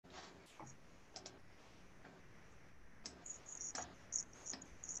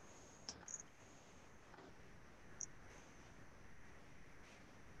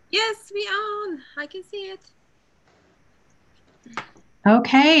I can see it.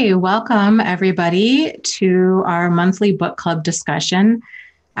 Okay, welcome everybody to our monthly book club discussion.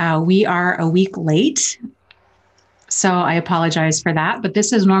 We are a week late, so I apologize for that, but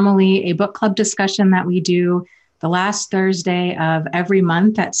this is normally a book club discussion that we do the last Thursday of every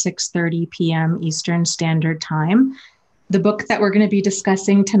month at 6:30 p.m. Eastern Standard Time. The book that we're going to be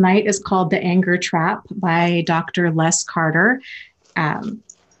discussing tonight is called The Anger Trap by Dr. Les Carter.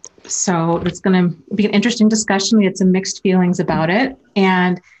 So it's going to be an interesting discussion. We had some mixed feelings about it.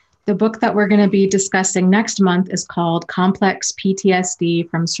 And the book that we're going to be discussing next month is called Complex PTSD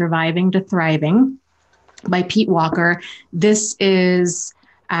from Surviving to Thriving by Pete Walker. This is,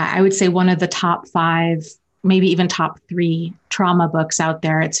 I would say, one of the top 5, maybe even top 3 trauma books out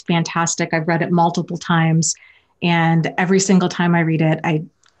there. It's fantastic. I've read it multiple times. And every single time I read it, I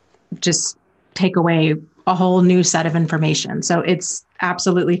just take away a whole new set of information. So it's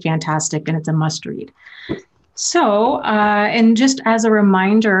absolutely fantastic and it's a must read. So, and just as a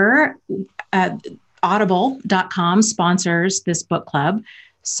reminder, audible.com sponsors this book club.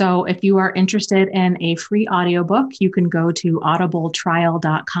 So if you are interested in a free audiobook, you can go to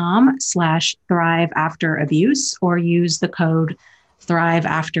audibletrial.com/thrive after abuse or use the code thrive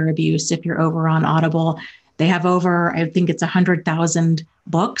after abuse if you're over on Audible. They have over, I think it's 100,000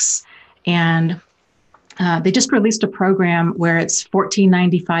 books. And they just released a program where it's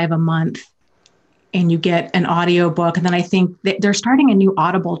 $14.95 a month and you get an audio book. And then I think they're starting a new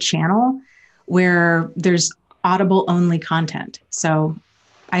Audible channel where there's Audible only content. So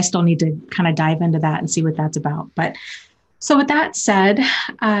I still need to kind of dive into that and see what that's about. But so with that said,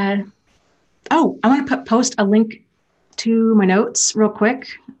 I want to post a link to my notes real quick.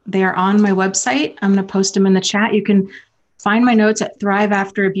 They are on my website. I'm going to post them in the chat. You can find my notes at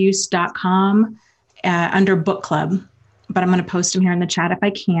thriveafterabuse.com under book club, but I'm going to post them here in the chat if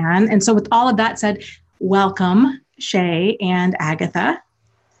I can. And so with all of that said, welcome Shay and Agatha.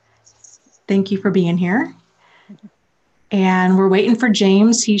 Thank you for being here. And we're waiting for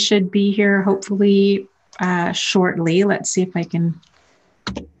James. He should be here hopefully shortly. Let's see if I can.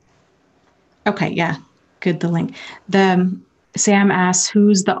 Okay, yeah, good, the link. Sam asks,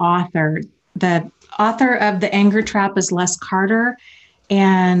 who's the author? The author of The Anger Trap is Les Carter,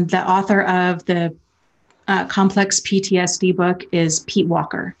 and the author of the Complex PTSD book is Pete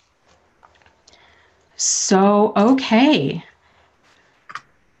Walker. So, okay.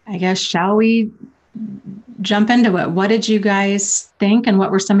 I guess, shall we jump into it? What did you guys think and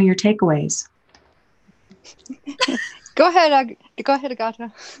what were some of your takeaways? Go ahead,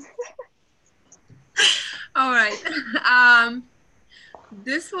 Agatha. All right.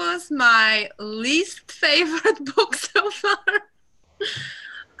 This was my least favorite book so far.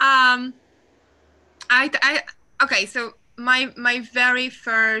 Okay, so my very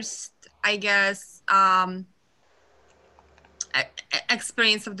first, I guess,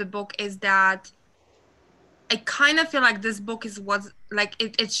 experience of the book is that I kind of feel like this book is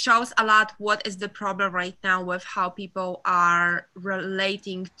it shows a lot what is the problem right now with how people are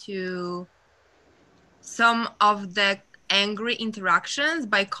relating to some of the angry interactions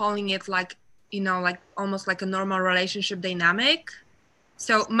by calling it like almost like a normal relationship dynamic.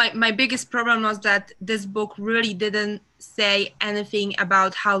 So my biggest problem was that this book really didn't say anything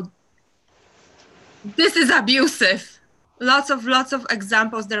about how this is abusive. Lots of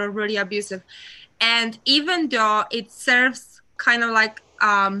examples that are really abusive. And even though it serves kind of like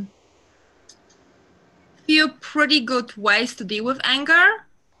few pretty good ways to deal with anger,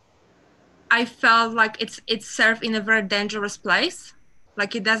 I felt like it's served in a very dangerous place.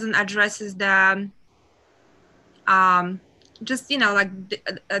 Like it doesn't addresses the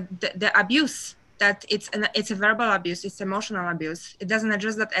the abuse, that it's a verbal abuse, it's emotional abuse. It doesn't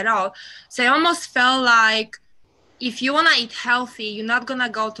address that at all. So I almost felt like if you want to eat healthy, you're not going to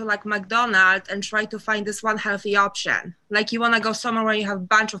go to like McDonald's and try to find this one healthy option. Like you want to go somewhere where you have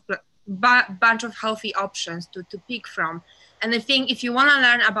bunch of healthy options to pick from. And I think if you want to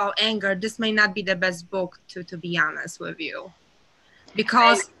learn about anger, this may not be the best book to be honest with you,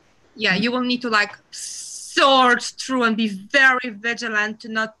 because you will need to like sort through and be very vigilant to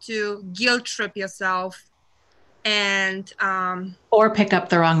not to guilt trip yourself and or pick up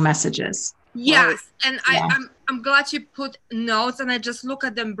the wrong messages. Yes, and yeah. I'm glad you put notes, and I just look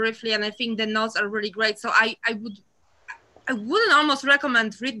at them briefly, and I think the notes are really great. So I wouldn't almost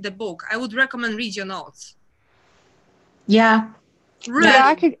recommend read the book. I would recommend read your notes. Yeah. Really.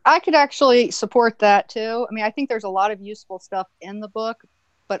 Yeah, I could actually support that too. I mean, I think there's a lot of useful stuff in the book,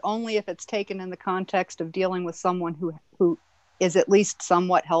 but only if it's taken in the context of dealing with someone who is at least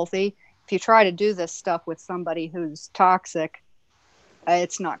somewhat healthy. If you try to do this stuff with somebody who's toxic,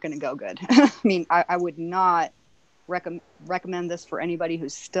 it's not going to go good. I mean, I would not recommend this for anybody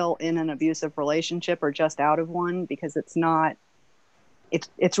who's still in an abusive relationship or just out of one, because it's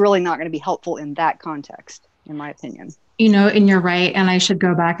really not going to be helpful in that context, in my opinion. And you're right. And I should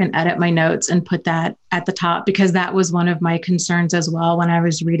go back and edit my notes and put that at the top, because that was one of my concerns as well when I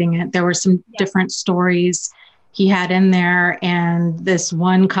was reading it. There were some different stories he had in there. And this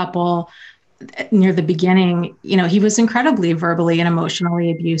one couple near the beginning, he was incredibly verbally and emotionally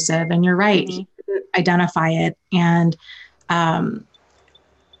abusive. And you're right. Mm-hmm. He didn't identify it. And I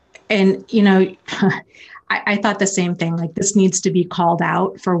thought the same thing, like this needs to be called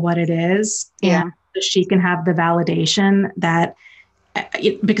out for what it is. Yeah. And she can have the validation that,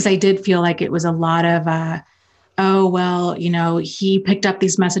 because I did feel like it was a lot of, he picked up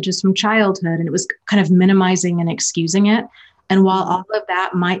these messages from childhood, and it was kind of minimizing and excusing it. And while all of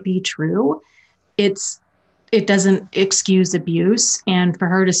that might be true, it doesn't excuse abuse. And for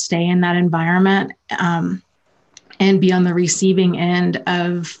her to stay in that environment and be on the receiving end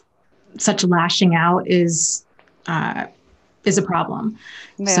of such lashing out is a problem.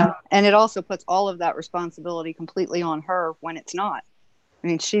 Yeah. So, and it also puts all of that responsibility completely on her when it's not. I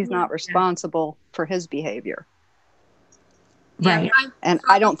mean, she's not responsible for his behavior. Right. And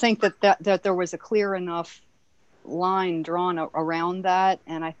I don't think that there was a clear enough line drawn around that.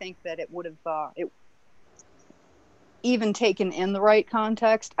 And I think that it would have, even taken in the right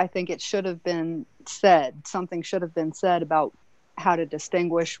context, I think it should have been said. Something should have been said about how to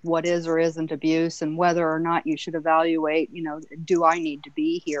distinguish what is or isn't abuse, and whether or not you should evaluate, do I need to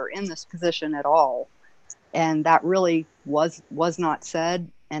be here in this position at all? And that really was not said.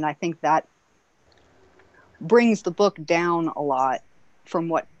 And I think that brings the book down a lot from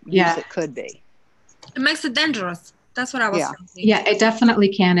what use it could be. It makes it dangerous. That's what I was thinking. Yeah, it definitely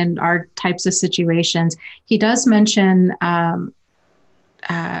can in our types of situations. He does mention, I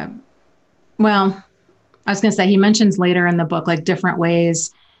was going to say, he mentions later in the book, like different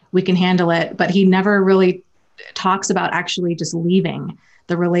ways we can handle it, but he never really talks about actually just leaving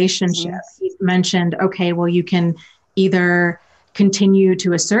the relationship. Mm-hmm. He mentioned, okay, well, you can either continue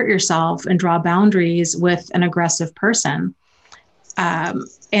to assert yourself and draw boundaries with an aggressive person. And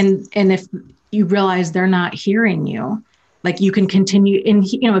if you realize they're not hearing you, like you can continue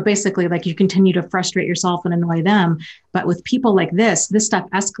basically like you continue to frustrate yourself and annoy them. But with people like this stuff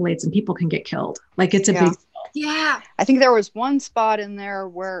escalates and people can get killed. Like it's a big deal. Yeah. I think there was one spot in there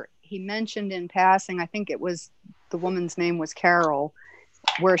where he mentioned in passing, I think it was, the woman's name was Carol,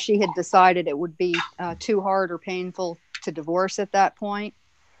 where she had decided it would be too hard or painful to divorce at that point.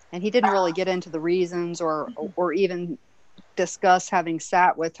 And he didn't really get into the reasons or even discuss having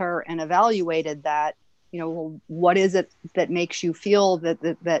sat with her and evaluated that. What is it that makes you feel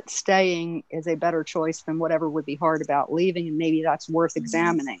that staying is a better choice than whatever would be hard about leaving? And maybe that's worth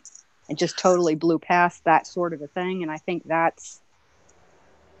examining. And just totally blew past that sort of a thing. And I think that's,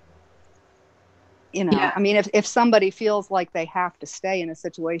 I mean, if somebody feels like they have to stay in a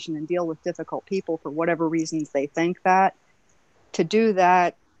situation and deal with difficult people for whatever reasons they think that, to do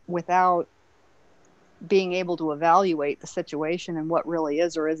that without being able to evaluate the situation and what really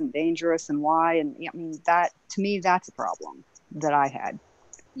is or isn't dangerous and why. And I mean, that, to me, that's a problem that I had.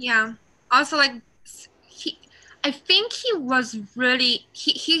 Yeah. Also, like, I think he was really,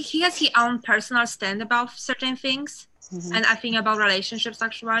 he has his own personal stand about certain things. Mm-hmm. And I think about relationships,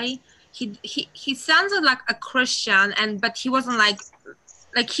 actually. He sounded like a Christian, but he wasn't like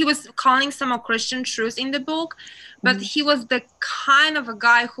he was calling some of Christian truths in the book, but he was the kind of a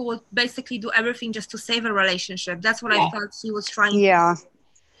guy who would basically do everything just to save a relationship. That's what I thought he was trying to do.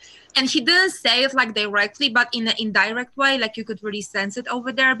 And he didn't say it like directly, but in an indirect way, like you could really sense it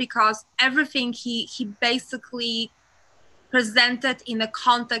over there, because everything he basically presented in the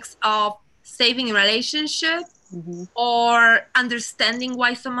context of saving a relationship, or understanding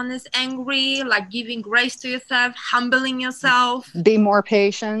why someone is angry, like giving grace to yourself, humbling yourself. Be more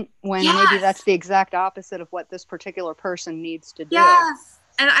patient when maybe that's the exact opposite of what this particular person needs to do. Yes.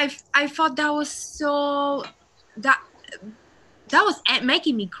 And I thought that was so, that was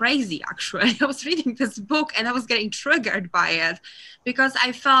making me crazy, actually. I was reading this book and I was getting triggered by it, because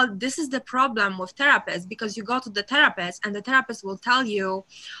I felt this is the problem with therapists, because you go to the therapist and the therapist will tell you,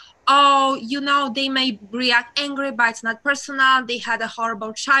 oh, they may react angry, but it's not personal. They had a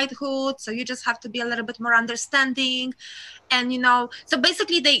horrible childhood, so you just have to be a little bit more understanding. And, so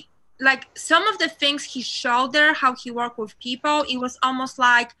basically some of the things he showed there, how he worked with people, it was almost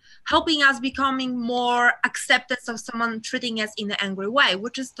like helping us becoming more acceptance of someone treating us in an angry way,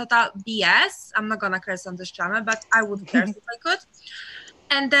 which is total BS. I'm not going to curse on this channel, but I would curse if I could.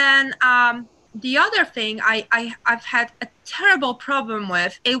 And then the other thing, I've had a terrible problem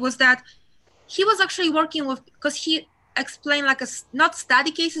with, it was that he was actually working with, because he explained like not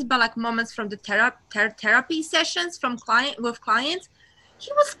study cases, but like moments from the therapy sessions with clients.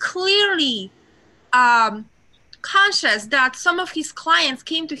 He was clearly conscious that some of his clients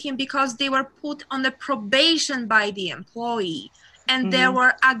came to him because they were put on the probation by the employee, and they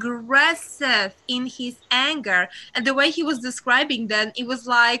were aggressive in his anger. And the way he was describing them, it was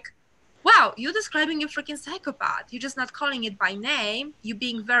like, wow, you're describing a freaking psychopath. You're just not calling it by name. You're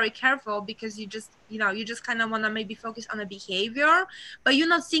being very careful because you just kind of want to maybe focus on a behavior, but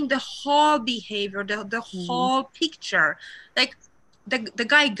you're not seeing the whole behavior, the whole picture. Like the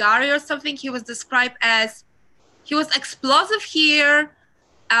guy Gary or something, he was described as, he was explosive here.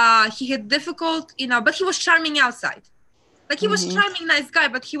 He had difficult, but he was charming outside. Like he was charming, nice guy,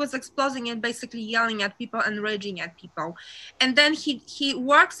 but he was exploding and basically yelling at people and raging at people. And then he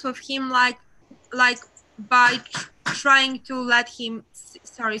works with him like by trying to let him.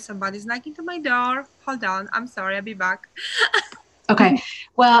 Sorry, somebody's knocking to my door. Hold on, I'm sorry, I'll be back. Okay.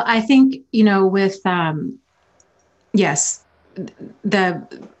 Well, I think, with yes,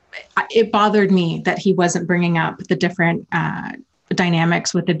 it bothered me that he wasn't bringing up the different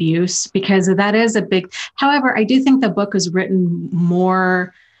dynamics with abuse, because that is a big, however, I do think the book was written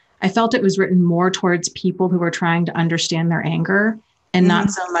more, I felt it was written more towards people who are trying to understand their anger and not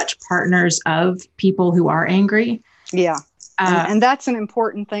so much partners of people who are angry. Yeah. And that's an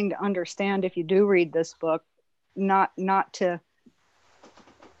important thing to understand if you do read this book, not to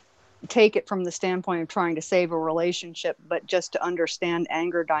take it from the standpoint of trying to save a relationship, but just to understand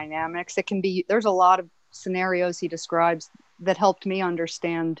anger dynamics. It can be, there's a lot of scenarios he describes that helped me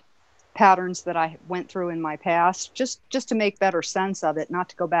understand patterns that I went through in my past, just to make better sense of it, not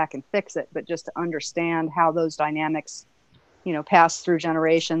to go back and fix it, but just to understand how those dynamics, pass through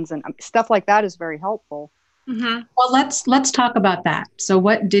generations, and stuff like that is very helpful. Well, let's talk about that. So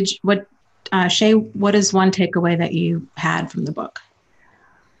Shay, what is one takeaway that you had from the book?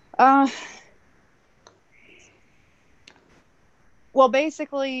 Well,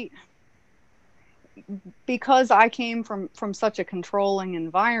 basically, because I came from such a controlling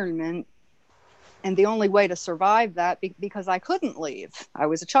environment, and the only way to survive that, because I couldn't leave, I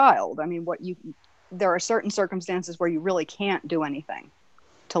was a child. I mean, there are certain circumstances where you really can't do anything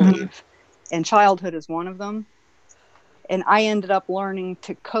to leave, and childhood is one of them. And I ended up learning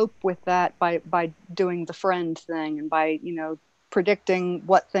to cope with that by doing the friend thing, and by, predicting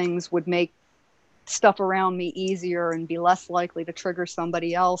what things would make stuff around me easier and be less likely to trigger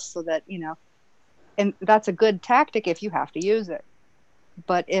somebody else, so that, and that's a good tactic if you have to use it.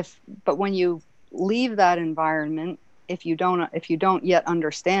 But when you leave that environment, if you don't yet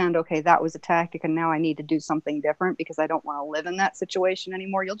understand, okay, that was a tactic and now I need to do something different because I don't want to live in that situation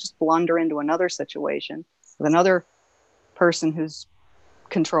anymore, you'll just blunder into another situation with another person who's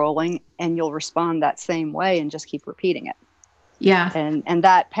controlling, and you'll respond that same way and just keep repeating it. Yeah. And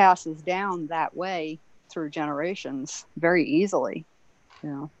that passes down that way through generations very easily.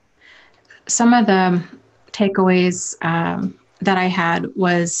 Some of the takeaways that I had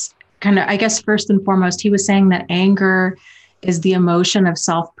was kind of, I guess, first and foremost, he was saying that anger is the emotion of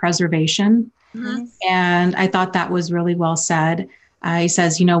self-preservation. And I thought that was really well said. He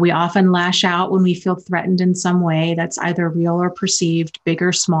says, we often lash out when we feel threatened in some way that's either real or perceived, big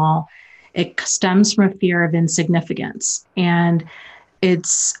or small. It stems from a fear of insignificance. And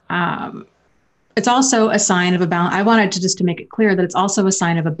it's also a sign of I wanted to make it clear that it's also a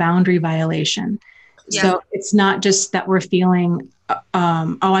sign of a boundary violation. Yeah. So it's not just that we're feeling,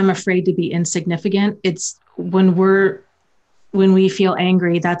 I'm afraid to be insignificant. It's when we feel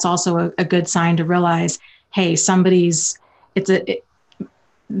angry, that's also a good sign to realize, hey,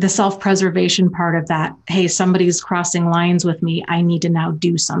 the self-preservation part of that. Hey, somebody's crossing lines with me. I need to now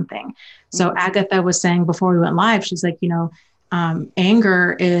do something. So Agatha was saying before we went live, she's like,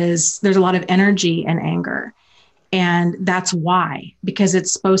 anger there's a lot of energy in anger. And that's why, because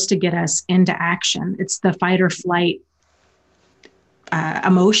it's supposed to get us into action. It's the fight or flight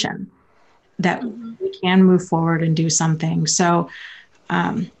emotion that we can move forward and do something. So,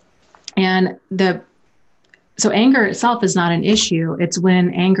 So anger itself is not an issue. It's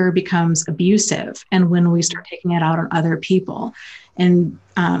when anger becomes abusive and when we start taking it out on other people. And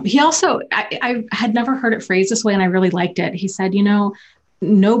he also, I had never heard it phrased this way, and I really liked it. He said,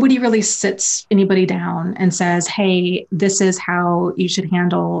 nobody really sits anybody down and says, hey, this is how you should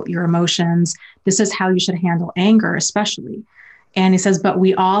handle your emotions. This is how you should handle anger, especially. And he says, but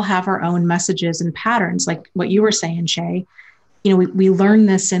we all have our own messages and patterns, like what you were saying, Shay. We learn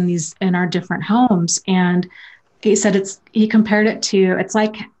this in our different homes. And he said he compared it to, it's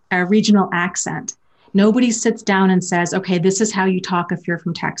like a regional accent. Nobody sits down and says, okay, this is how you talk if you're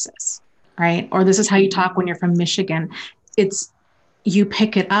from Texas, right? Or this is how you talk when you're from Michigan. It's, you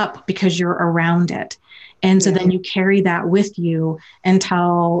pick it up because you're around it. And so then you carry that with you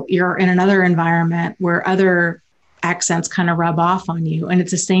until you're in another environment where other accents kind of rub off on you. And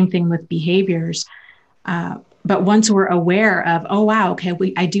it's the same thing with behaviors. But once we're aware of, oh, wow, okay,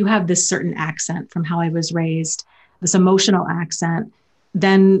 I do have this certain accent from how I was raised, this emotional accent,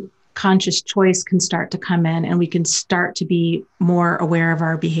 then conscious choice can start to come in and we can start to be more aware of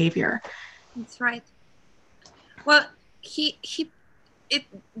our behavior. That's right. Well,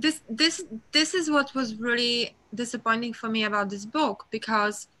 this is what was really disappointing for me about this book,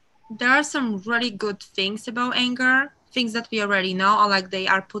 because there are some really good things about anger, things that we already know, or like they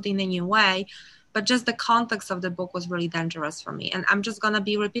are put in a new way, but just the context of the book was really dangerous for me, and I'm just gonna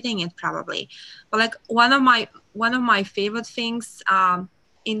be repeating it probably. But like one of my favorite things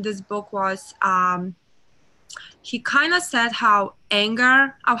in this book was he kind of said how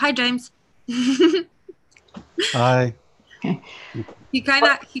anger. Oh, hi James. Hi. He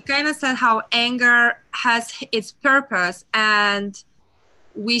kind of said how anger has its purpose, and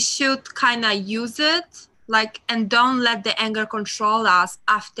we should kind of use it, like, and don't let the anger control us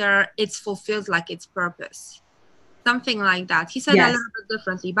after it's fulfilled like its purpose. Something like that. He said a little bit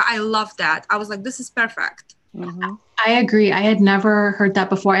differently, but I love that. I was like, this is perfect. Mm-hmm. I agree. I had never heard that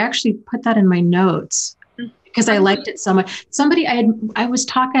before. I actually put that in my notes because I liked it so much. I was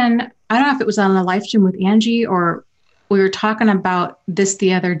talking, I don't know if it was on a live stream with Angie or we were talking about this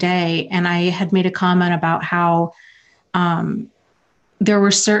the other day, and I had made a comment about how there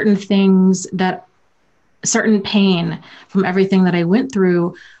were certain things certain pain from everything that I went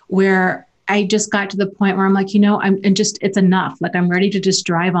through, where I just got to the point where I'm like, it's enough. Like, I'm ready to just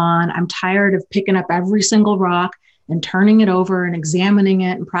drive on. I'm tired of picking up every single rock and turning it over and examining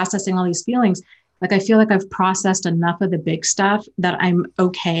it and processing all these feelings. Like, I feel like I've processed enough of the big stuff that I'm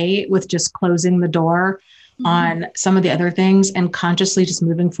okay with just closing the door on some of the other things and consciously just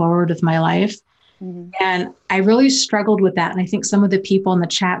moving forward with my life. Mm-hmm. And I really struggled with that. And I think some of the people in the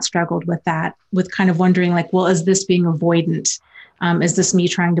chat struggled with that, with kind of wondering like, well, is this being avoidant? Is this me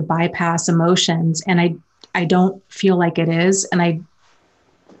trying to bypass emotions? And I don't feel like it is. And I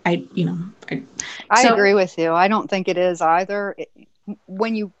agree with you. I don't think it is either.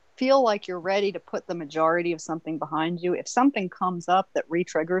 When you feel like you're ready to put the majority of something behind you, if something comes up that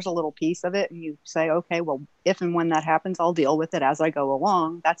re-triggers a little piece of it and you say, okay, well, if and when that happens, I'll deal with it as I go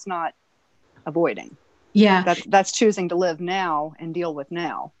along. That's not avoiding. Yeah. That's choosing to live now and deal with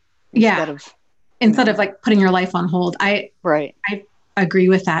now. Instead of like putting your life on hold. I agree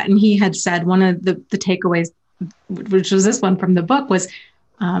with that. And he had said one of the takeaways, which was this one from the book, was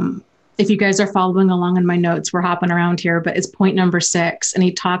if you guys are following along in my notes, we're hopping around here, but it's point number 6. And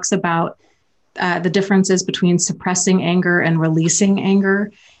he talks about the differences between suppressing anger and releasing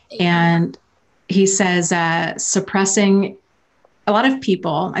anger. And he says suppressing, a lot of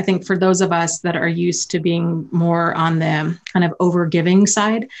people, I think for those of us that are used to being more on the kind of overgiving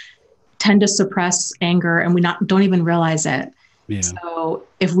side, tend to suppress anger and we don't even realize it. Yeah. So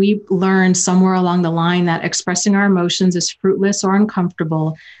if we learn somewhere along the line that expressing our emotions is fruitless or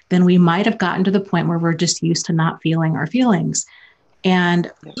uncomfortable, then we might have gotten to the point where we're just used to not feeling our feelings.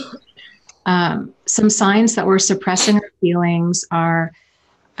 And some signs that we're suppressing our feelings are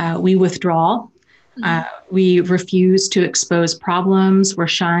we withdraw. We refuse to expose problems. We're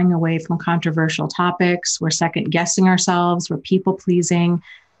shying away from controversial topics. We're second guessing ourselves. We're people pleasing,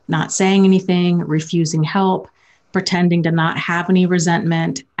 not saying anything, refusing help, pretending to not have any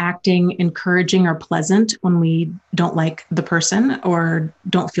resentment, acting encouraging or pleasant when we don't like the person or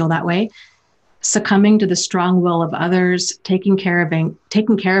don't feel that way, succumbing to the strong will of others, taking care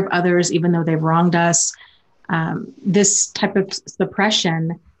of others even though they've wronged us. This type of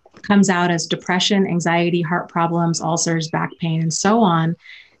suppression comes out as depression, anxiety, heart problems, ulcers, back pain, and so on.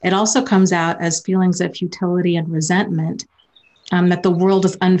 It also comes out as feelings of futility and resentment, that the world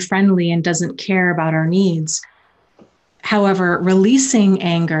is unfriendly and doesn't care about our needs. However, releasing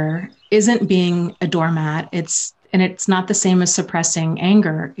anger isn't being a doormat. It's not the same as suppressing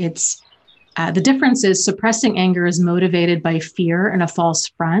anger. It's the difference is suppressing anger is motivated by fear and a false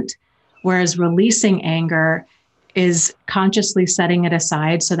front, whereas releasing anger is consciously setting it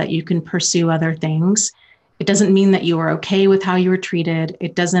aside so that you can pursue other things. It doesn't mean that you are okay with how you were treated.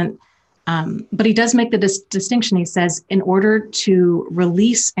 It doesn't, but he does make the distinction. He says, in order to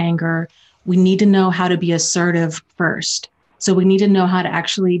release anger, we need to know how to be assertive first. So we need to know how to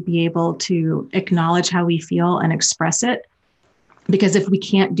actually be able to acknowledge how we feel and express it. Because if we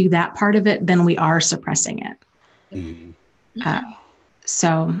can't do that part of it, then we are suppressing it.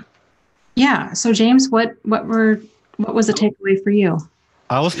 So Yeah. So James, what was the takeaway for you?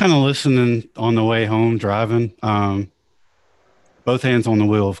 I was kind of listening on the way home driving. Both hands on the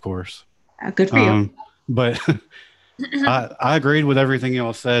wheel, of course. Good for you. But I agreed with everything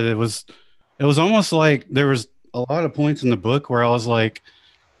y'all said. It was almost like there was a lot of points in the book where I was like,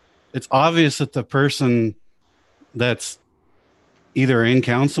 it's obvious that the person that's either in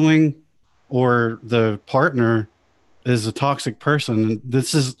counseling or the partner is a toxic person. And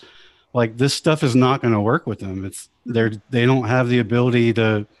this is like, this stuff is not going to work with them. They don't have the ability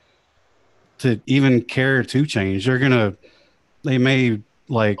to even care to change. They may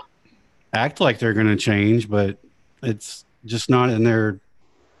like act like they're going to change, but it's just not in their,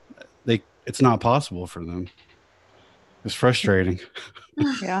 it's not possible for them. It's frustrating.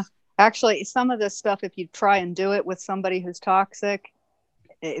 Yeah. Actually, some of this stuff, if you try and do it with somebody who's toxic,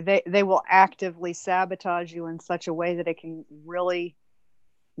 they will actively sabotage you in such a way that it can really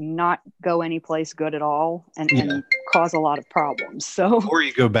not go anyplace good at all and cause a lot of problems. So, or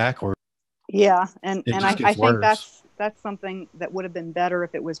you go backward. Yeah. And I think worse. that's something that would have been better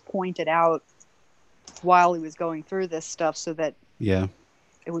if it was pointed out while he was going through this stuff, so that it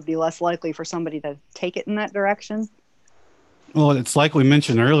would be less likely for somebody to take it in that direction. Well, it's like we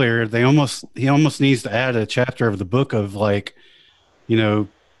mentioned earlier, he almost needs to add a chapter of the book of like,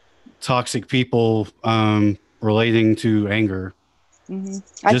 toxic people relating to anger. Mm-hmm.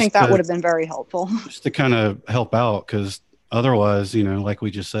 I think that would have been very helpful. Just to kind of help out, because otherwise, like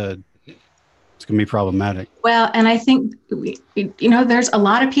we just said, it's going to be problematic. Well, and I think, there's a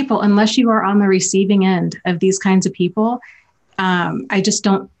lot of people, unless you are on the receiving end of these kinds of people, I just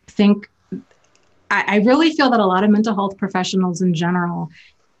don't think, I really feel that a lot of mental health professionals in general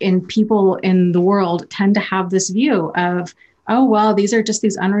and people in the world tend to have this view of, oh, well, these are just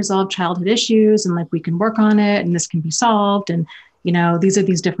these unresolved childhood issues, and like we can work on it and this can be solved. And, these are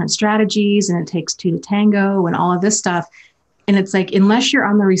these different strategies and it takes two to tango and all of this stuff. And it's like, unless you're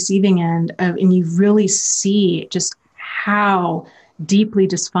on the receiving end of, and you really see just how deeply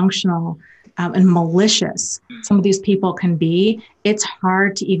dysfunctional and malicious some of these people can be, it's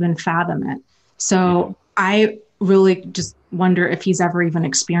hard to even fathom it. So I really just wonder if he's ever even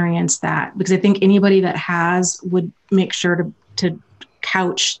experienced that, because I think anybody that has would make sure to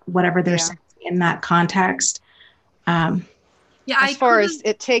couch whatever they're saying in that context. As far as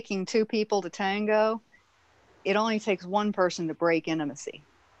it taking two people to tango, it only takes one person to break intimacy.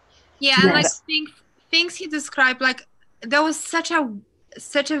 Yeah, and like things he described, like there was such a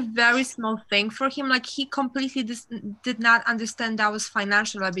very small thing for him. Like he completely did not understand that was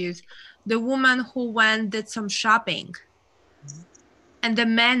financial abuse. The woman who did some shopping, and the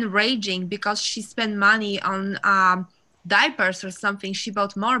man raging because she spent money on diapers or something. She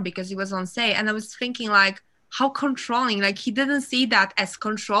bought more because it was on sale. And I was thinking, like, how controlling. Like he didn't see that as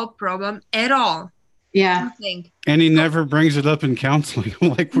control problem at all. Yeah. Nothing. And he never brings it up in counseling.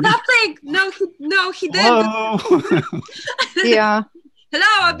 Like nothing. No, he didn't. Hello. Yeah.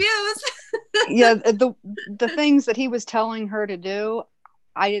 Hello, abuse. Yeah, the things that he was telling her to do,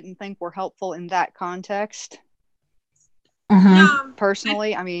 I didn't think were helpful in that context.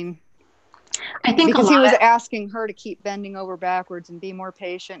 Personally, I mean, I think because he was asking her to keep bending over backwards and be more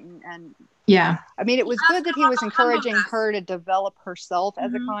patient and I mean, it was good that he was encouraging her to develop herself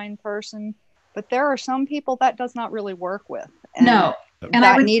as a kind person, but there are some people that does not really work with. And and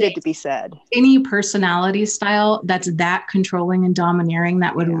that needed to be said. Any personality style that's that controlling and domineering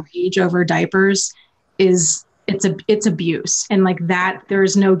that would rage over diapers it's abuse. And like that,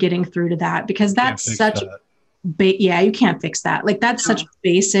 there's no getting through to that, because that's such you can't fix that. Like that's such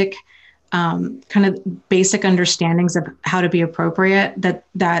basic kind of basic understandings of how to be appropriate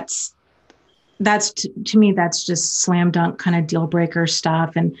that's to me, that's just slam dunk kind of deal breaker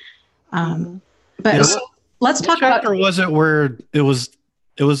stuff. And but let's talk about. Was it where it was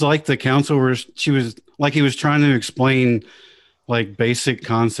like the counsel where he was trying to explain like basic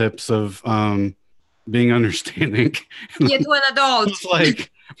concepts of being understanding. Yeah, to an adult. It's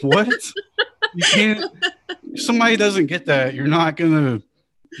like, what? You can't. If somebody doesn't get that, you're not gonna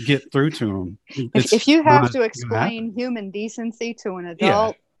get through to them. If you have to explain human decency to an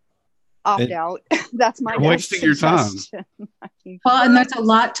adult, opt out. That's my wasting your time. Well, and there's a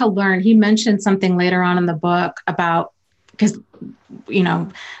lot to learn. He mentioned something later on in the book about, because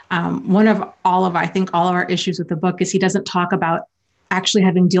one of all of our issues with the book is he doesn't talk about actually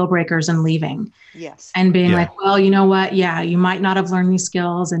having deal breakers and leaving. Yes. And being like, well, you know what? Yeah, you might not have learned these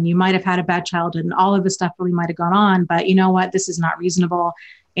skills and you might have had a bad childhood and all of this stuff really might have gone on, but you know what? This is not reasonable.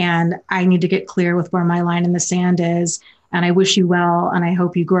 And I need to get clear with where my line in the sand is. And I wish you well, and I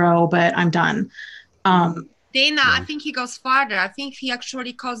hope you grow, but I'm done. Dana, I Yeah. think he goes farther. I think he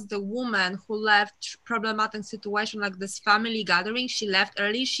actually calls the woman who left problematic situation, like this family gathering. She left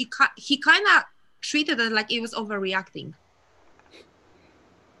early. He kind of treated it like it was overreacting.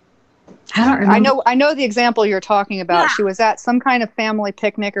 I don't remember. I know the example you're talking about. Yeah. She was at some kind of family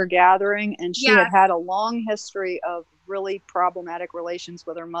picnic or gathering, and she Yes. had a long history of really problematic relations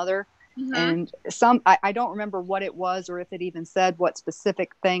with her mother. Mhm. And I don't remember what it was, or if it even said what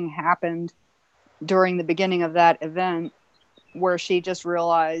specific thing happened during the beginning of that event, where she just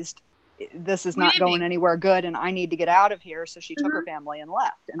realized this is not going anywhere good and I need to get out of here. So she took her family and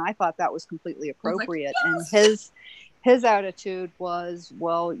left. And I thought that was completely appropriate. Like, yes. And his attitude was,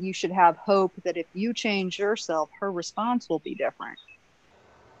 well, you should have hope that if you change yourself, her response will be different.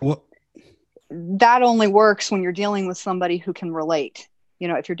 Well, that only works when you're dealing with somebody who can relate. You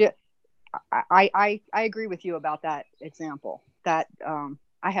know, if you're I agree with you about that example. That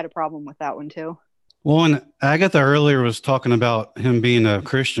I had a problem with that one too. well, and Agatha earlier was talking about him being a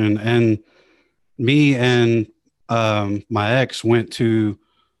Christian, and me and my ex went to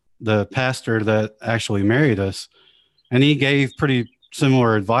the pastor that actually married us, and he gave pretty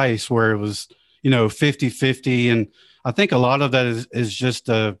similar advice where it was, 50-50. And I think a lot of that is just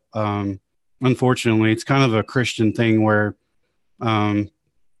unfortunately, it's kind of a Christian thing where,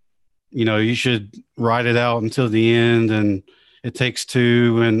 you should ride it out until the end, and it takes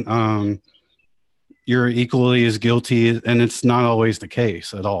two, and you're equally as guilty, and it's not always the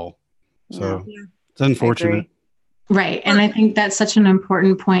case at all. So it's unfortunate. Right. And I think that's such an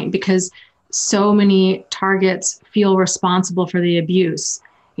important point, because so many targets feel responsible for the abuse.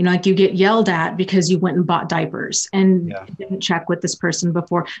 Like you get yelled at because you went and bought diapers and didn't check with this person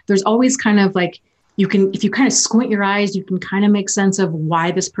before. There's always kind of like, if you kind of squint your eyes, you can kind of make sense of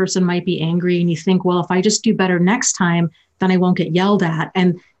why this person might be angry. And you think, well, if I just do better next time, then I won't get yelled at.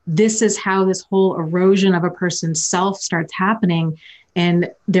 And this is how this whole erosion of a person's self starts happening. And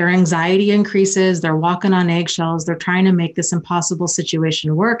their anxiety increases. They're walking on eggshells. They're trying to make this impossible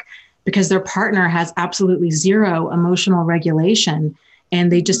situation work because their partner has absolutely zero emotional regulation. And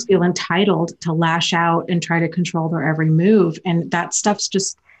they just feel entitled to lash out and try to control their every move. And that stuff's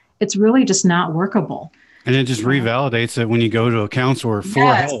it's really just not workable. And it just revalidates it when you go to a counselor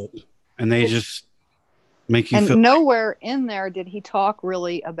for help, and they just make you feel. And nowhere in there did he talk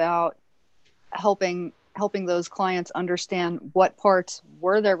really about helping those clients understand what parts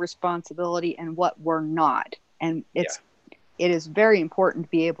were their responsibility and what were not. And it is very important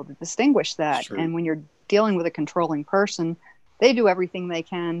to be able to distinguish that. Sure. And when you're dealing with a controlling person, they do everything they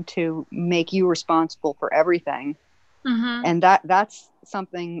can to make you responsible for everything. Mm-hmm. And that's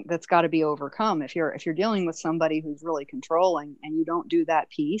something that's got to be overcome. If you're dealing with somebody who's really controlling and you don't do that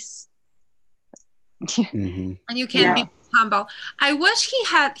piece, and you can't be humble. I wish he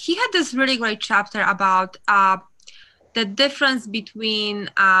had this really great chapter about the difference between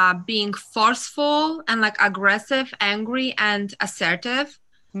being forceful and like aggressive, angry, and assertive.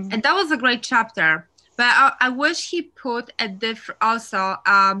 Mm-hmm. And that was a great chapter. But I wish he put a also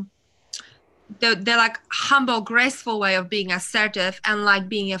the like humble, graceful way of being assertive and like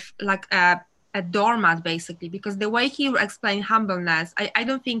being a doormat, basically, because the way he explained humbleness, I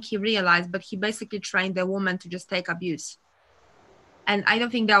don't think he realized, but he basically trained the woman to just take abuse. And I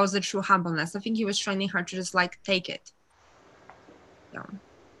don't think that was the true humbleness. I think he was training her to just like take it.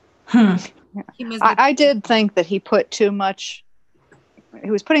 Yeah. I did think that he put too much.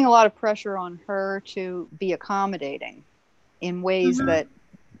 He was putting a lot of pressure on her to be accommodating in ways that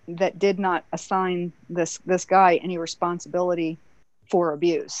did not assign this guy any responsibility for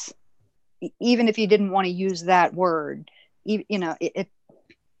abuse, even if he didn't want to use that word.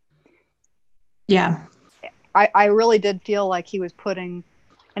 I really did feel like he was putting,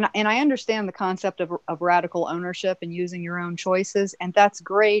 and I understand the concept of radical ownership and using your own choices, and that's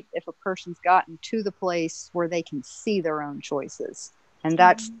great if a person's gotten to the place where they can see their own choices, and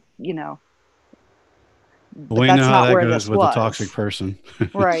that's we know how that goes with a toxic person.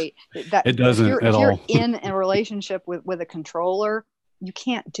 Right. It doesn't if you're in a relationship with a controller, you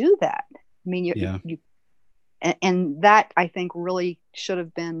can't do that. I mean, you and that I think really should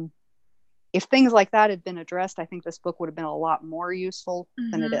have been, if things like that had been addressed, I think this book would have been a lot more useful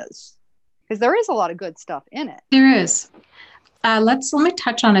than it is, because there is a lot of good stuff in it. There is. Let me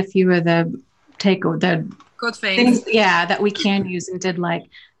touch on a few of the good things that we can use and did like.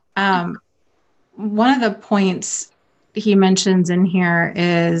 One of the points he mentions in here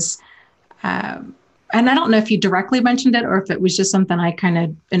is, and I don't know if he directly mentioned it or if it was just something I kind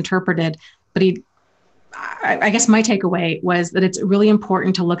of interpreted, but I guess my takeaway was that it's really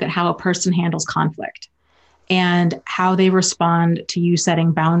important to look at how a person handles conflict and how they respond to you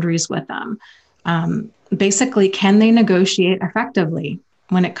setting boundaries with them. basically, can they negotiate effectively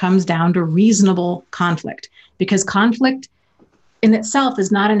when it comes down to reasonable conflict? Because conflict in itself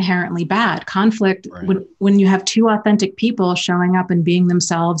is not inherently bad. Conflict, Right. when you have two authentic people showing up and being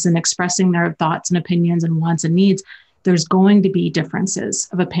themselves and expressing their thoughts and opinions and wants and needs, there's going to be differences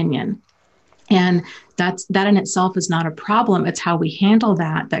of opinion. And that in itself is not a problem. It's how we handle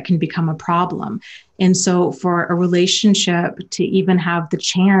that can become a problem. And so for a relationship to even have the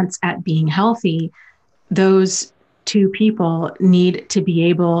chance at being healthy, those two people need to be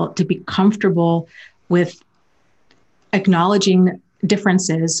able to be comfortable with acknowledging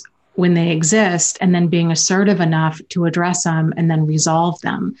differences when they exist and then being assertive enough to address them and then resolve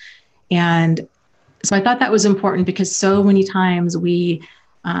them. And so I thought that was important because so many times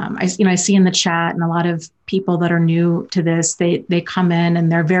I see in the chat and a lot of people that are new to this, they come in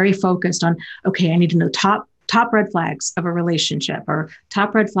and they're very focused on, okay, I need to know top red flags of a relationship or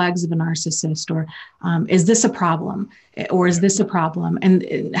top red flags of a narcissist, or is this a problem or is this a problem?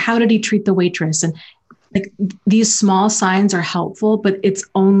 And how did he treat the waitress? And like these small signs are helpful, but it's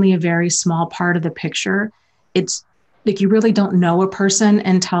only a very small part of the picture. It's like you really don't know a person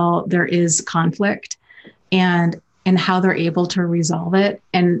until there is conflict and how they're able to resolve it.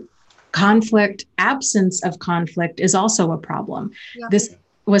 And absence of conflict is also a problem. Yeah. This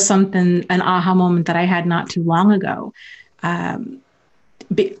was an aha moment that I had not too long ago.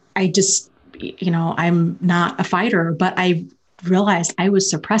 I just, I'm not a fighter, but I realized I was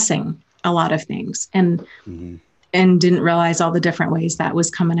suppressing a lot of things and didn't realize all the different ways that was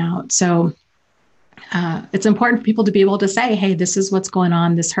coming out. So it's important for people to be able to say, hey, this is what's going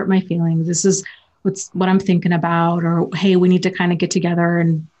on. This hurt my feelings. This is what I'm thinking about, or, hey, we need to kind of get together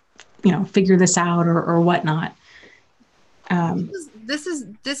and, figure this out or whatnot. This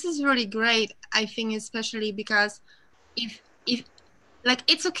is really great. I think, especially because if like,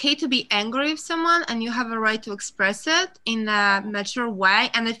 it's okay to be angry with someone and you have a right to express it in a mature way.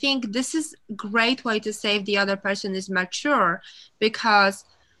 And I think this is a great way to say if the other person is mature, because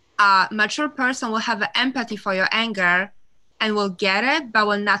a mature person will have empathy for your anger and will get it, but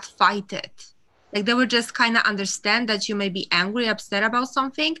will not fight it. Like, they will just kind of understand that you may be angry, upset about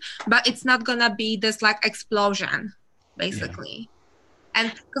something, but it's not going to be this like explosion, basically. Yeah.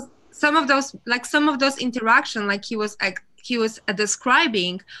 And because some of those interactions, like he was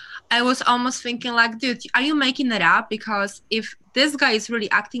describing, I was almost thinking like, dude, are you making it up? Because if this guy is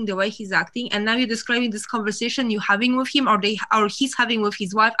really acting the way he's acting, and now you're describing this conversation you're having with him, or he's having with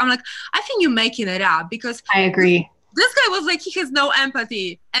his wife, I'm like, I think you're making it up, because I agree. This guy was like, he has no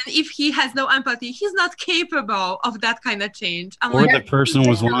empathy, and if he has no empathy, he's not capable of that kind of change. Or the person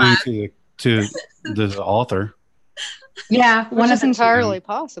was lying to the author. Yeah, which is entirely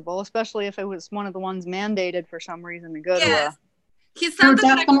possible, especially if it was one of the ones mandated for some reason to go to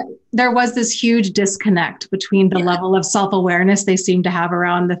there was this huge disconnect between the level of self-awareness they seemed to have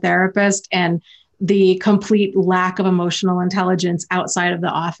around the therapist and the complete lack of emotional intelligence outside of the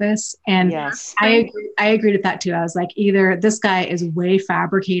office. And I agreed with that too. I was like, either this guy is way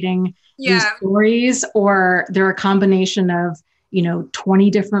fabricating these stories, or they're a combination of, 20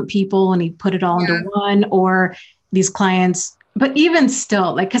 different people and he put it all into one, or these clients. But even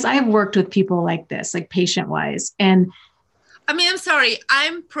still, like, because I've worked with people like this, like patient wise, and I mean, I'm sorry,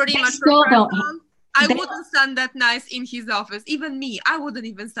 I'm pretty much I wouldn't stand that nice in his office. Even me, I wouldn't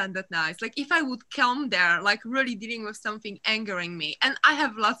even stand that nice. Like, if I would come there, like really dealing with something angering me, and I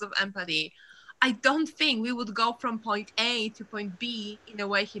have lots of empathy, I don't think we would go from point A to point B in the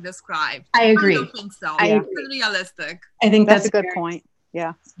way he described. I agree. I don't think so. It's realistic. I think that's a good point.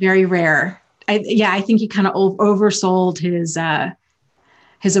 Yeah. Very rare. I think he kind of oversold his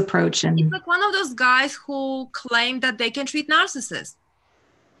approach. And he's like one of those guys who claim that they can treat narcissists.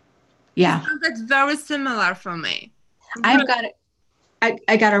 Yeah. That's very similar for me. I've got it.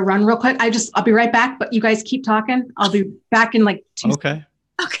 I got to run real quick. I'll be right back, but you guys keep talking. I'll be back in like 2 seconds.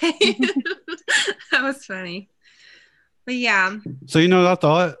 Okay. That was funny. But yeah. So, I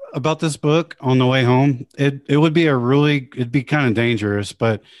thought about this book on the way home. It would be it'd be kind of dangerous,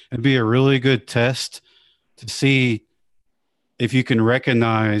 but it'd be a really good test to see if you can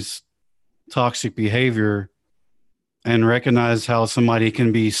recognize toxic behavior and recognize how somebody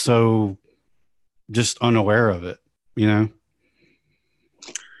can be so just unaware of it, Yeah.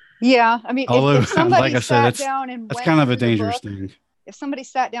 I mean, if somebody like I said, that's kind of a dangerous thing. If somebody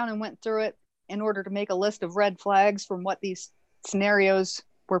sat down and went through it in order to make a list of red flags from what these scenarios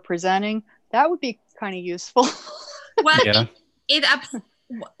were presenting, that would be kind of useful. Well,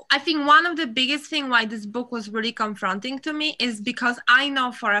 I think one of the biggest thing why this book was really confronting to me is because I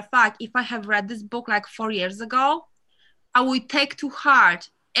know for a fact, if I have read this book like 4 years ago, I would take to heart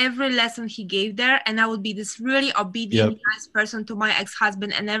every lesson he gave there, and I would be this really obedient, nice person to my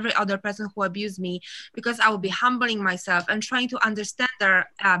ex-husband and every other person who abused me, because I would be humbling myself and trying to understand their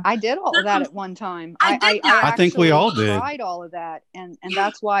I did all of that at one time. I did that. I think we all did. Tried all of that, and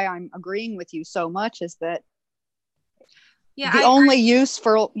that's why I'm agreeing with you so much, is that the only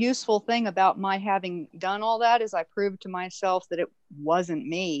useful thing about my having done all that is I proved to myself that it wasn't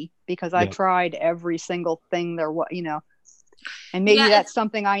me, because I tried every single thing there was, you know. And maybe that's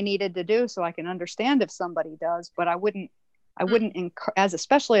something I needed to do so I can understand if somebody does, but I wouldn't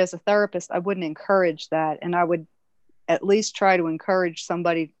especially as a therapist, I wouldn't encourage that. And I would at least try to encourage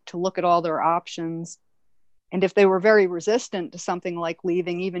somebody to look at all their options. And if they were very resistant to something like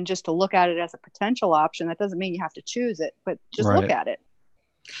leaving, even just to look at it as a potential option, that doesn't mean you have to choose it, but just look at it.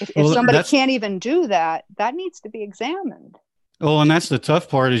 If somebody can't even do that, that needs to be examined. Well, and that's the tough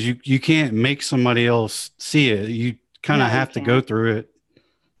part, is you can't make somebody else see it. You kind of have to go through it,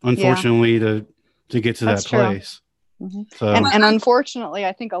 unfortunately, to get to that place. Mm-hmm. So, and unfortunately,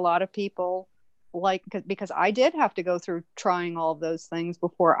 I think a lot of people, because I did have to go through trying all of those things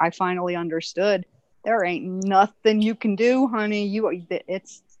before I finally understood there ain't nothing you can do, honey.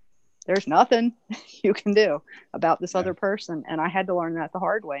 There's nothing you can do about this other person. And I had to learn that the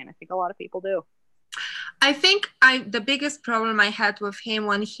hard way. And I think a lot of people do. I think the biggest problem I had with him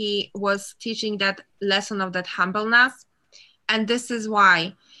when he was teaching that lesson of that humbleness, and this is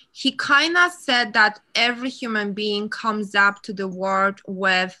why, he kind of said that every human being comes up to the world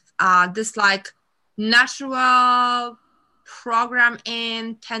with this like natural program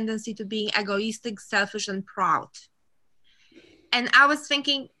in tendency to being egoistic, selfish, and proud. And I was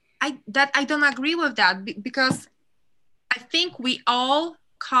thinking I don't agree with that, because I think we all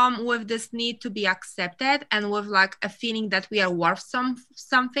come with this need to be accepted and with like a feeling that we are worth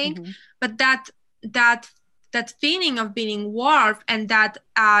something. Mm-hmm. But that feeling of being worth, and that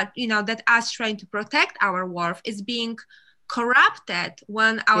that us trying to protect our worth, is being corrupted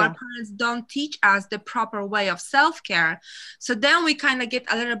when our parents don't teach us the proper way of self-care. So then we kind of get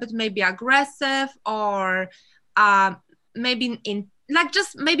a little bit maybe aggressive, or maybe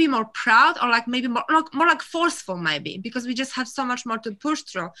maybe more proud, or like maybe more like forceful, maybe, because we just have so much more to push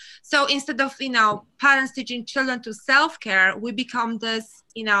through. So instead of parents teaching children to self-care, we become this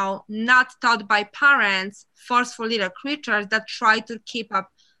not taught by parents, forceful little creatures that try to keep up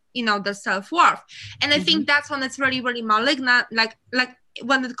the self-worth. And I think that's when it's really, really malignant, like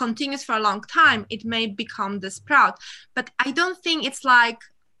when it continues for a long time, it may become this proud. But I don't think it's like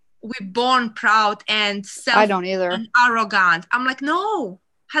we're born proud and I don't either. And arrogant. I'm like, no,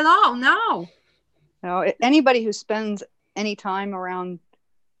 hello, no. No, anybody who spends any time around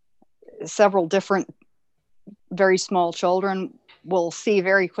several different very small children will see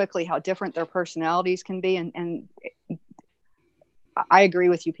very quickly how different their personalities can be. And I agree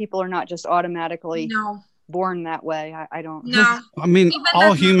with you. People are not just automatically born that way. I don't. No. I mean,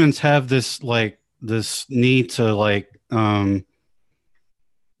 all humans have this need to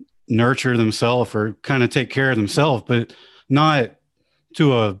nurture themselves or kind of take care of themselves, but not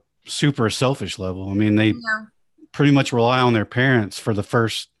to a super selfish level. I mean, they pretty much rely on their parents for the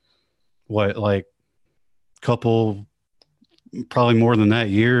first couple, probably more than that,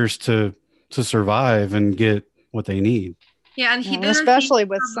 years to survive and get what they need. Yeah, and especially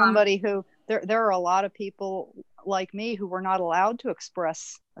with somebody who there are a lot of people like me who were not allowed to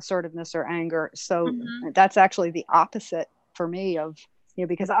express assertiveness or anger. So that's actually the opposite for me of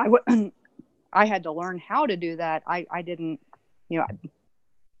because I had to learn how to do that. I didn't,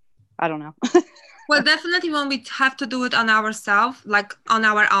 I don't know. Well, definitely when we have to do it on ourselves, like on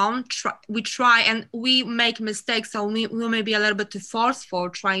our own, we try and we make mistakes. So we may be a little bit too forceful,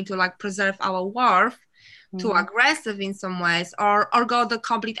 trying to preserve our worth, too aggressive in some ways, or go the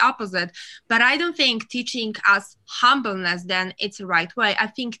complete opposite. But I don't think teaching us humbleness, then it's the right way. I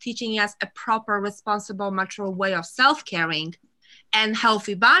think teaching us a proper, responsible, mature way of self-caring and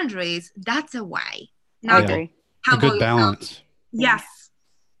healthy boundaries, that's a way. I agree. A good balance. Yes.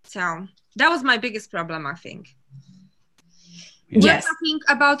 So that was my biggest problem, I think. Yes. We're talking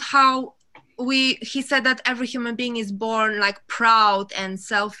about how he said that every human being is born proud and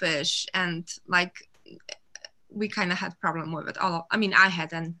selfish, and we kind of had problem with it. I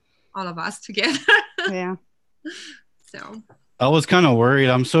had, and all of us together. Yeah. So I was kind of worried.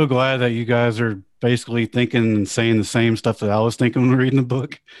 I'm so glad that you guys are basically thinking and saying the same stuff that I was thinking when reading the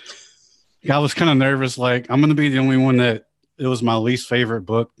book. I was kind of nervous. I'm going to be the only one that it was my least favorite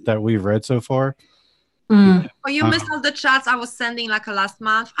book that we've read so far. Mm. Oh, you missed all the chats I was sending last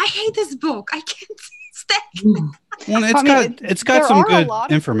month. I hate this book. I can't stand it. Well, it's got some good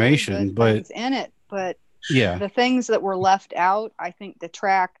information, really good but things in it, but Yeah. The things that were left out, I think,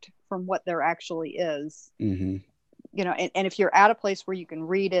 detract from what there actually is. Mm-hmm. You know, and if you're at a place where you can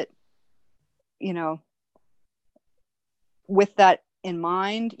read it, you know, with that in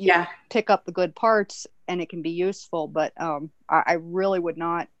mind, you can pick up the good parts and it can be useful. But I really would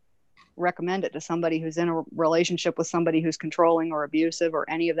not recommend it to somebody who's in a relationship with somebody who's controlling or abusive or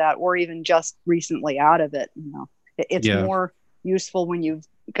any of that, or even just recently out of it. You know, it's more useful when you've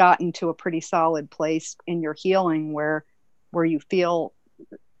gotten to a pretty solid place in your healing where you feel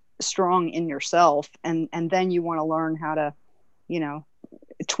strong in yourself, and then you want to learn how to, you know,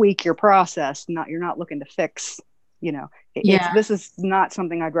 tweak your process. You're not looking to fix, you know, this is not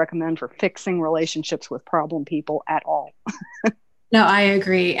something I'd recommend for fixing relationships with problem people at all. No, I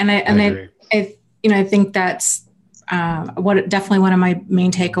agree. And I agree. I think that's definitely one of my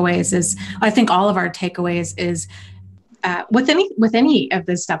main takeaways is, I think all of our takeaways is, with any of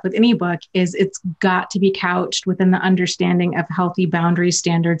this stuff, with any book, is it's got to be couched within the understanding of healthy boundaries,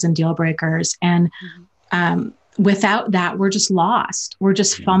 standards, and deal breakers. And without that, we're just lost. We're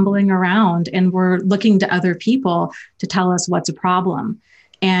just fumbling around, and we're looking to other people to tell us what's a problem.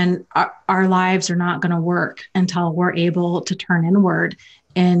 And our lives are not going to work until we're able to turn inward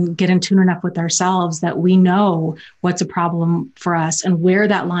and get in tune enough with ourselves that we know what's a problem for us and where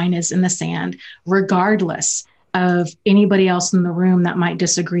that line is in the sand, regardless of anybody else in the room that might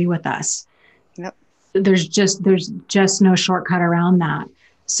disagree with us. Yep. There's just no shortcut around that.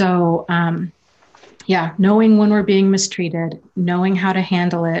 So, knowing when we're being mistreated, knowing how to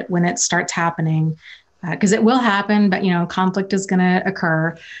handle it when it starts happening, because it will happen, but, you know, conflict is going to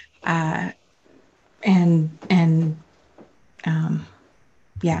occur.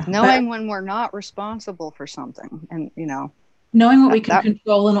 Knowing when we're not responsible for something, and, you know, knowing what we can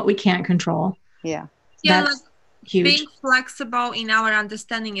control and what we can't control. Yeah. That's huge. Being flexible in our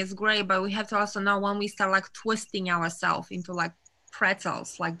understanding is great, but we have to also know when we start like twisting ourselves into like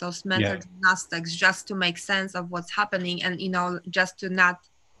pretzels, like those mental gymnastics, just to make sense of what's happening, and, you know, just to not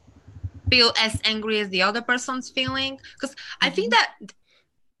feel as angry as the other person's feeling. Because I think that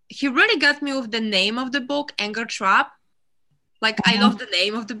he really got me with the name of the book, Anger Trap. Like, I love the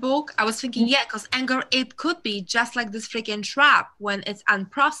name of the book. I was thinking, because anger, it could be just like this freaking trap. When it's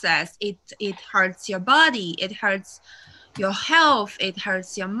unprocessed, it hurts your body, it hurts your health, it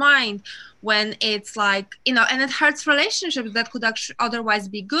hurts your mind. When it's like, you know, and it hurts relationships that could actually otherwise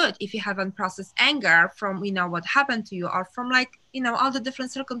be good if you haven't processed anger from, you know, what happened to you, or from, like, you know, all the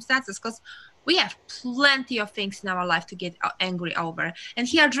different circumstances. Because we have plenty of things in our life to get angry over. And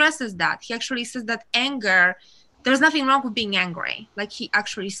he addresses that. He actually says that anger, there's nothing wrong with being angry. Like, he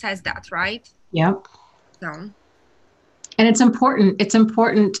actually says that, right? Yep. So. And it's important. It's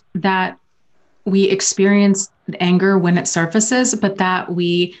important that we experience anger when it surfaces, but that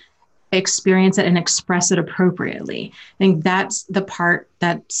we experience it and express it appropriately. I think that's the part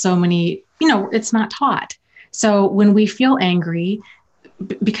that so many, you know, it's not taught. So when we feel angry,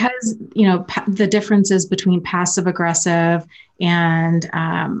 because, you know, the differences between passive aggressive and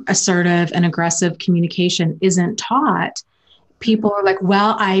assertive and aggressive communication isn't taught, people are like,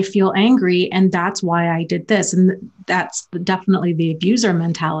 well, I feel angry and that's why I did this. And that's definitely the abuser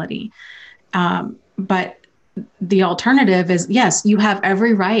mentality. But the alternative is, yes, you have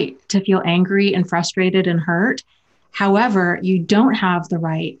every right to feel angry and frustrated and hurt. However, you don't have the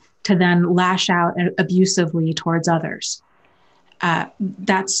right to then lash out abusively towards others.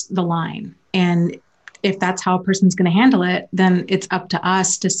 That's the line. And if that's how a person's going to handle it, then it's up to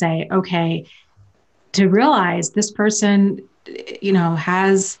us to say, okay, to realize this person, you know,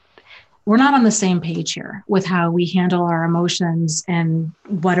 we're not on the same page here with how we handle our emotions and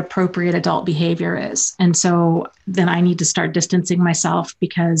what appropriate adult behavior is. And so then I need to start distancing myself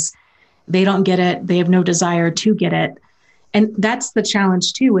because they don't get it. They have no desire to get it. And that's the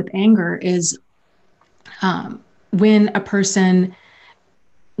challenge too with anger is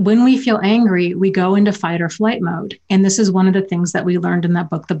when we feel angry, we go into fight or flight mode. And this is one of the things that we learned in that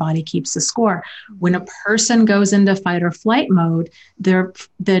book, The Body Keeps the Score. When a person goes into fight or flight mode, the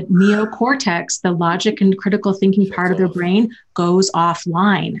neocortex, the logic and critical thinking part of their brain, goes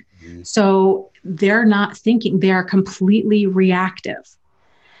offline. So they're not thinking, they are completely reactive.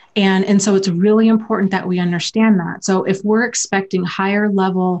 And so it's really important that we understand that. So if we're expecting higher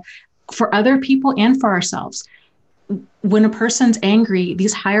level for other people and for ourselves, when a person's angry,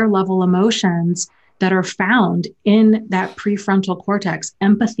 these higher level emotions that are found in that prefrontal cortex,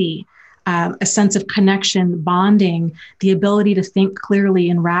 empathy, a sense of connection, bonding, the ability to think clearly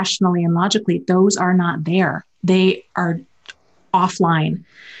and rationally and logically, those are not there. They are offline.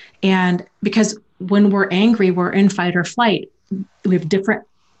 And because when we're angry, we're in fight or flight. We have different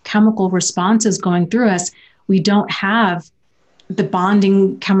chemical responses going through us, we don't have the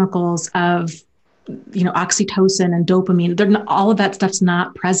bonding chemicals of, oxytocin and dopamine. They're not, all of that stuff's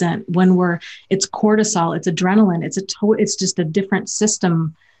not present when it's cortisol, it's adrenaline, it's just a different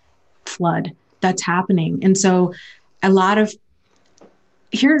system flood that's happening. And so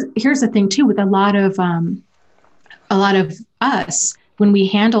here's the thing too, with a lot of us, when we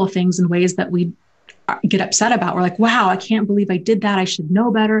handle things in ways that we get upset about, we're like, wow, I can't believe I did that. I should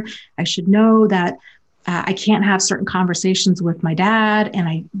know better. I should know that I can't have certain conversations with my dad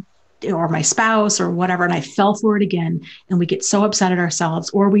or my spouse or whatever. And I fell for it again. And we get so upset at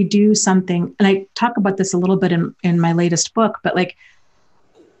ourselves, or we do something. And I talk about this a little bit in my latest book, but like,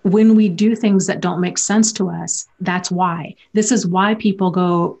 when we do things that don't make sense to us, that's why. This is why people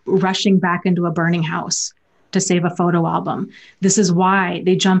go rushing back into a burning house to save a photo album. This is why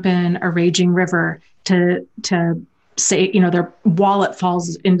they jump in a raging river to say, their wallet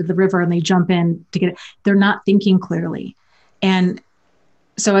falls into the river and they jump in to get it. They're not thinking clearly. And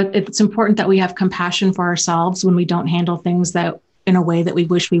so it's important that we have compassion for ourselves when we don't handle things that in a way that we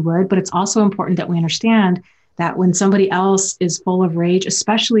wish we would. But it's also important that we understand that when somebody else is full of rage,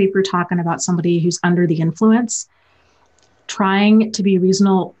 especially if you're talking about somebody who's under the influence, trying to be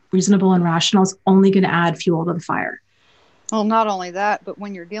reasonable and rational is only going to add fuel to the fire. Well, not only that, but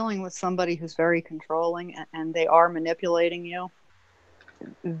when you're dealing with somebody who's very controlling and they are manipulating you,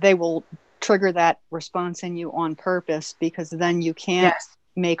 they will trigger that response in you on purpose, because then you can't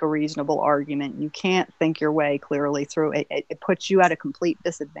make a reasonable argument. You can't think your way clearly through it. It puts you at a complete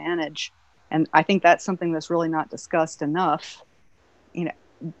disadvantage. And I think that's something that's really not discussed enough. Yes.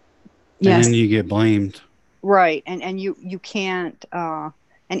 And then you get blamed. Right. And you can't,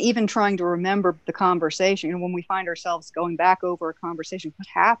 and even trying to remember the conversation, when we find ourselves going back over a conversation, what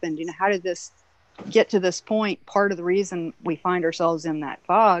happened? How did this get to this point? Part of the reason we find ourselves in that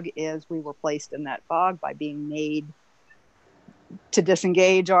fog is we were placed in that fog by being made to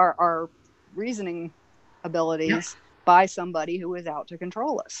disengage our reasoning abilities by somebody who is out to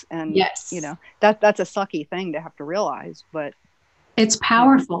control us. And that's a sucky thing to have to realize, but it's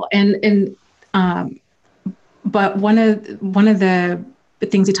powerful. But one of the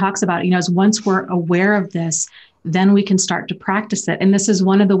things he talks about, is once we're aware of this, then we can start to practice it. And this is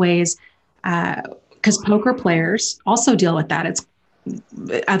one of the ways, because poker players also deal with that. It's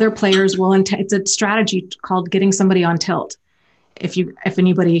other players it's a strategy called getting somebody on tilt. If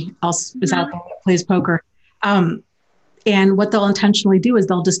anybody else is out there that plays poker, and what they'll intentionally do is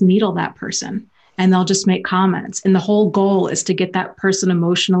they'll just needle that person and they'll just make comments. And the whole goal is to get that person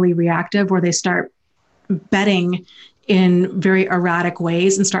emotionally reactive, where they start betting in very erratic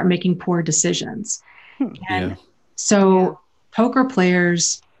ways and start making poor decisions. And so poker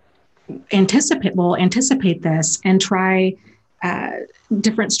players anticipate this and try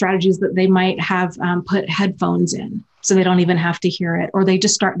different strategies that they might have put headphones in so they don't even have to hear it, or they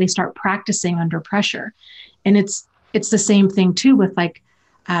start practicing under pressure. And it's the same thing too with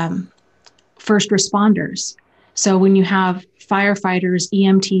first responders. So when you have firefighters,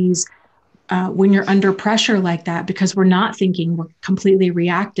 EMTs, when you're under pressure like that, because we're not thinking, we're completely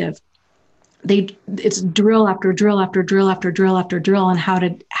reactive. It's drill after drill after drill after drill after drill on how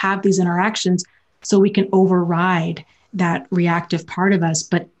to have these interactions so we can override that reactive part of us.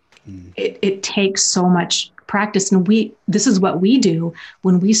 But it takes so much practice. And this is what we do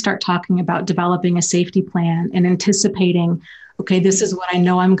when we start talking about developing a safety plan and anticipating, okay, this is what I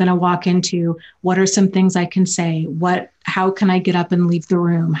know I'm going to walk into. What are some things I can say? How can I get up and leave the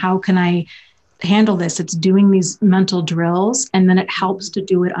room? How can I handle this? It's doing these mental drills, and then it helps to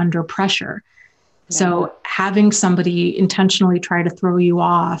do it under pressure. Yeah. So having somebody intentionally try to throw you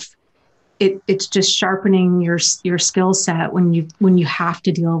off, it's just sharpening your skill set when you have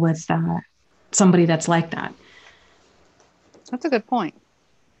to deal with somebody that's like that. That's a good point.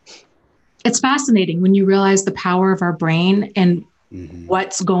 It's fascinating when you realize the power of our brain and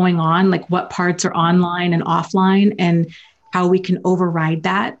what's going on, like what parts are online and offline, and how we can override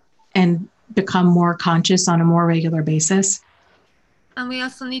that and become more conscious on a more regular basis. And we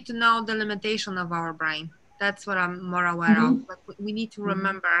also need to know the limitation of our brain. That's what I'm more aware of. But we need to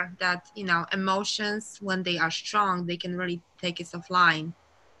remember that, emotions, when they are strong, they can really take us offline.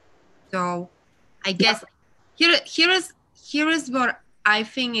 So I guess here is what I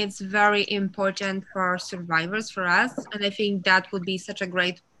think it's very important for survivors, for us. And I think that would be such a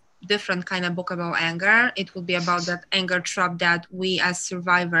great different kind of book about anger. It would be about that anger trap that we as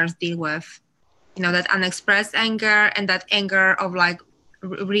survivors deal with, that unexpressed anger and that anger of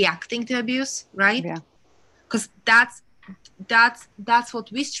reacting to abuse, right? Yeah. Because that's that's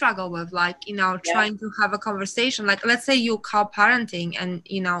what we struggle with, like, trying to have a conversation. Like, let's say you co-parenting, and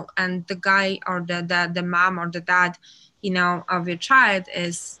and the guy or the mom or the dad of your child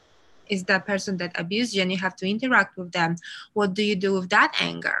is that person that abused you, and you have to interact with them. What do you do with that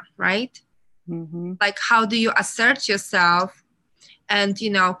anger, right? Mm-hmm. Like, how do you assert yourself and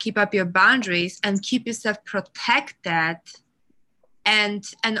keep up your boundaries and keep yourself protected? And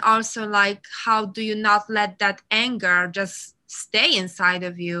also, like, how do you not let that anger just stay inside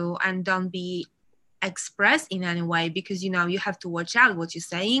of you and don't be expressed in any way? Because you have to watch out what you're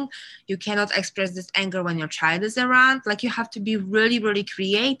saying. You cannot express this anger when your child is around. Like, you have to be really, really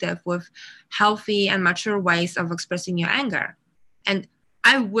creative with healthy and mature ways of expressing your anger. And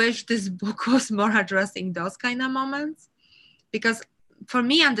I wish this book was more addressing those kind of moments, because for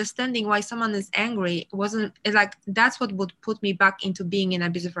me, understanding why someone is angry wasn't like, that's what would put me back into being in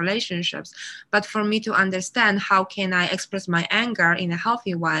abusive relationships. But for me to understand how can I express my anger in a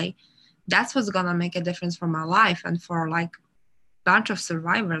healthy way, that's what's gonna make a difference for my life and for like bunch of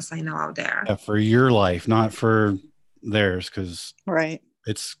survivors I know out there. Yeah, for your life, not for theirs, because Right.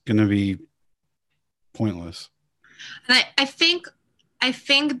 it's gonna be pointless. And I think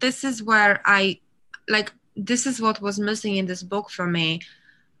this is where this is what was missing in this book for me.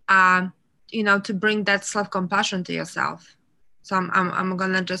 To bring that self-compassion to yourself. So I'm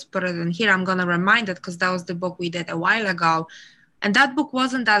gonna just put it in here. I'm gonna remind it because that was the book we did a while ago. And that book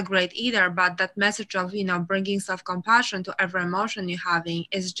wasn't that great either, but that message of, bringing self-compassion to every emotion you're having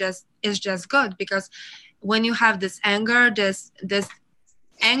is just good, because when you have this anger, this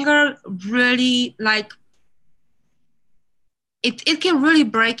anger really, like, it can really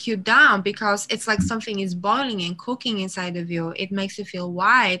break you down, because it's like something is boiling and cooking inside of you. It makes you feel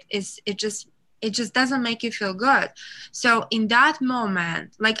white. It just doesn't make you feel good. So in that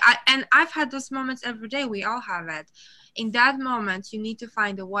moment, like I've had those moments every day. We all have it. In that moment, you need to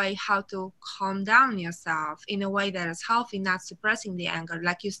find a way how to calm down yourself in a way that is healthy, not suppressing the anger.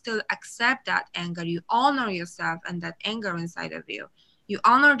 Like, you still accept that anger. You honor yourself and that anger inside of you. You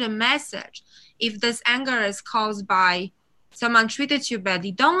honor the message. If this anger is caused by someone treated you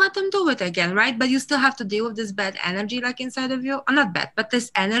badly, don't let them do it again, right? But you still have to deal with this bad energy, like, inside of you. Not bad, but this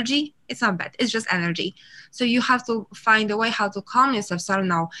energy, it's not bad. It's just energy. So you have to find a way how to calm yourself. So I don't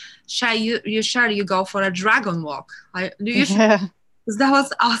know, you go for a dragon walk. Yeah. That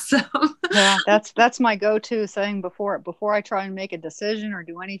was awesome. Yeah, that's my go-to thing before I try and make a decision or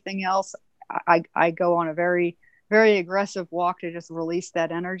do anything else. I go on a very, very aggressive walk to just release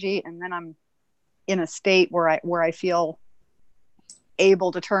that energy, and then I'm in a state where I feel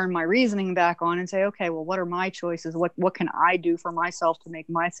able to turn my reasoning back on and say, okay, well, what are my choices? What can I do for myself to make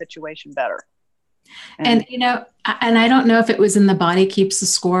my situation better? And I don't know if it was in The Body Keeps the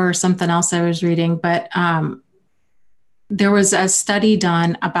Score or something else I was reading, but there was a study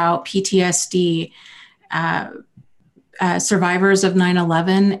done about PTSD, survivors of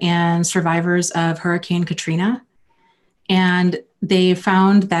 9/11 and survivors of Hurricane Katrina. And they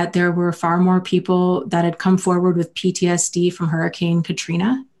found that there were far more people that had come forward with PTSD from Hurricane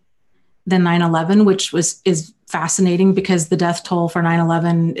Katrina than 9/11, which is fascinating, because the death toll for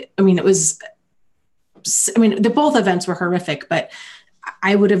 9/11, both events were horrific, but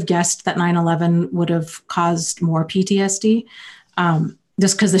I would have guessed that 9/11 would have caused more PTSD,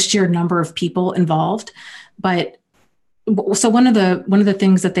 just because the sheer number of people involved. But so one of the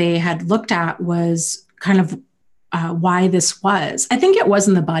things that they had looked at was kind of why this was. I think it was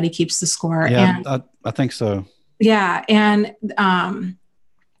in The Body Keeps the Score. Yeah, and I think so. Yeah. And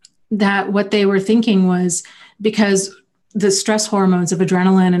that what they were thinking was because the stress hormones of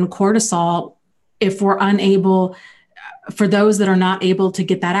adrenaline and cortisol, if we're unable, for those that are not able to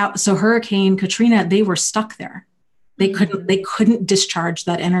get that out. So Hurricane Katrina, they were stuck there. They couldn't discharge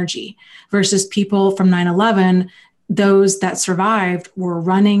that energy, versus people from 9/11, those that survived were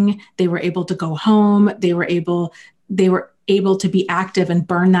running. They were able to go home. They were able to be active and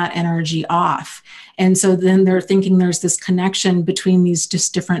burn that energy off. And so then they're thinking there's this connection between these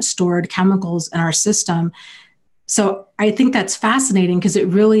just different stored chemicals in our system. So I think that's fascinating, because it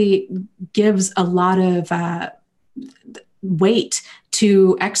really gives a lot of weight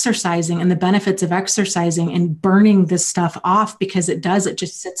to exercising and the benefits of exercising and burning this stuff off, because it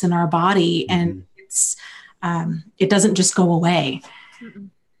just sits in our body and it doesn't just go away.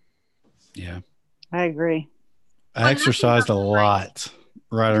 Yeah, I agree. I exercised a lot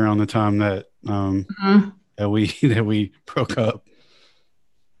right around the time that that we broke up.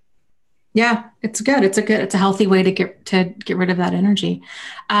 Yeah, it's good. It's a healthy way to get rid of that energy.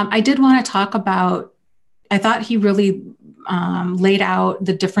 I did want to talk about, I thought he really laid out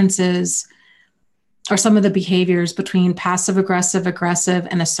the differences or some of the behaviors between passive aggressive, aggressive,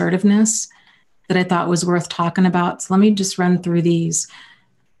 and assertiveness that I thought was worth talking about. So let me just run through these.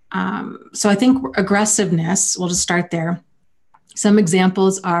 So I think aggressiveness, we'll just start there. Some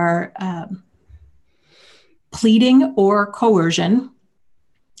examples are pleading or coercion,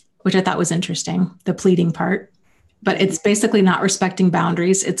 which I thought was interesting, the pleading part. But it's basically not respecting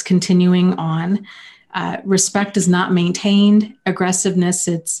boundaries. It's continuing on. Respect is not maintained. Aggressiveness,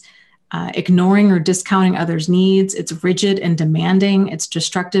 it's ignoring or discounting others' needs. It's rigid and demanding. It's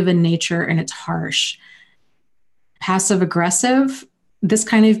destructive in nature, and it's harsh. Passive aggressive, this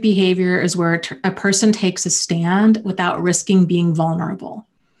kind of behavior is where a person takes a stand without risking being vulnerable.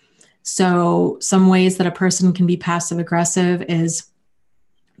 So some ways that a person can be passive aggressive is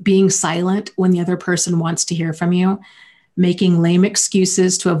being silent when the other person wants to hear from you, making lame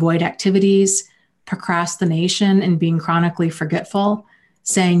excuses to avoid activities, procrastination and being chronically forgetful,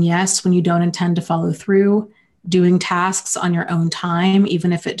 saying yes when you don't intend to follow through, doing tasks on your own time,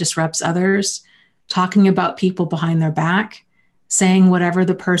 even if it disrupts others, talking about people behind their back, saying whatever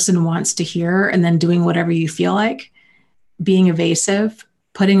the person wants to hear and then doing whatever you feel like, being evasive,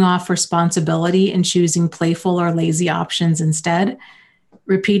 putting off responsibility and choosing playful or lazy options instead,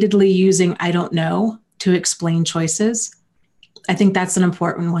 repeatedly using I don't know to explain choices. I think that's an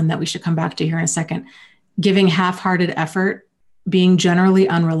important one that we should come back to here in a second. Giving half-hearted effort, being generally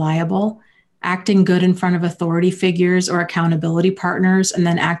unreliable, acting good in front of authority figures or accountability partners, and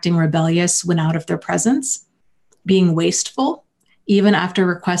then acting rebellious when out of their presence, being wasteful, even after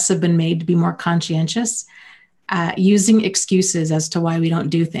requests have been made to be more conscientious, using excuses as to why we don't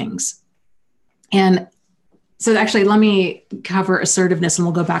do things. And so actually, let me cover assertiveness and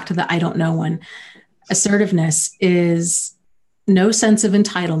we'll go back to the I don't know one. Assertiveness is no sense of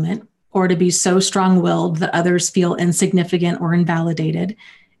entitlement or to be so strong-willed that others feel insignificant or invalidated.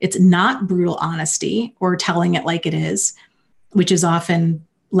 It's not brutal honesty or telling it like it is, which is often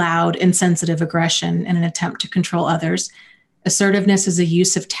loud, insensitive aggression in an attempt to control others. Assertiveness is a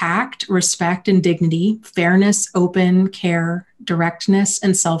use of tact, respect, and dignity, fairness, open, care, directness,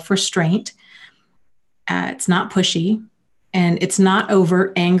 and self-restraint. It's not pushy, and it's not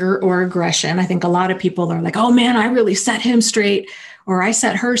overt anger or aggression. I think a lot of people are like, oh man, I really set him straight, or I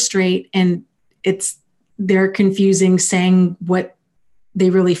set her straight. And they're confusing saying what they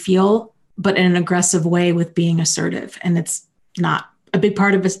really feel, but in an aggressive way with being assertive. And it's not a big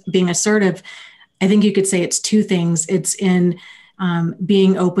part of being assertive. I think you could say it's two things. It's in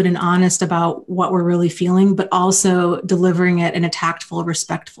being open and honest about what we're really feeling, but also delivering it in a tactful,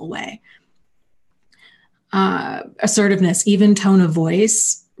 respectful way. Assertiveness, even tone of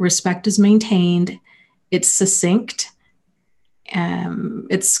voice, respect is maintained, it's succinct,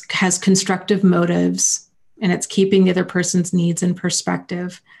 it has constructive motives, and it's keeping the other person's needs in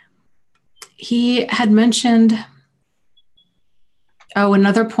perspective. He had mentioned,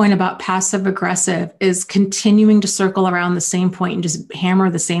 another point about passive aggressive is continuing to circle around the same point and just hammer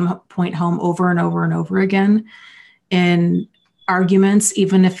the same point home over and over and over again in arguments,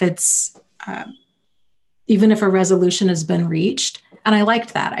 even if a resolution has been reached. And I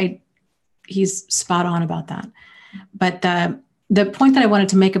liked that. He's spot on about that. But the point that I wanted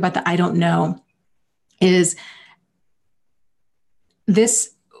to make about the I don't know is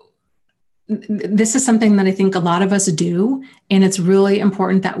this is something that I think a lot of us do. And it's really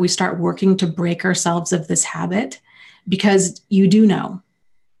important that we start working to break ourselves of this habit, because you do know.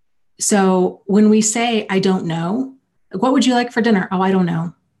 So when we say, I don't know, what would you like for dinner? Oh, I don't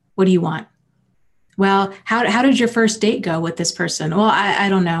know. What do you want? Well, how did your first date go with this person? Well, I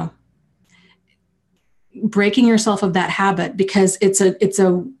don't know. Breaking yourself of that habit, because it's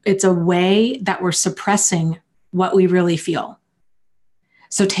a way that we're suppressing what we really feel.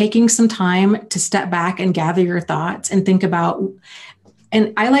 So taking some time to step back and gather your thoughts and think about,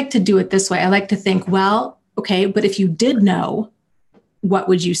 and I like to do it this way. I like to think, well, okay, but if you did know, what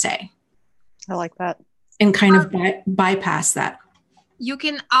would you say? I like that. And kind of bypass that. You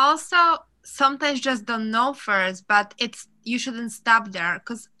can also sometimes just don't know first, but you shouldn't stop there,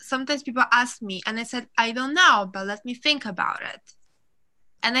 because sometimes people ask me and I said, I don't know, but let me think about it.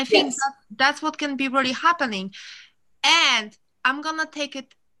 And I think that's what can be really happening. And I'm going to take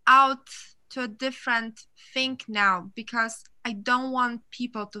it out to a different thing now, because I don't want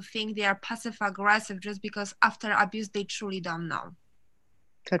people to think they are passive aggressive just because after abuse, they truly don't know.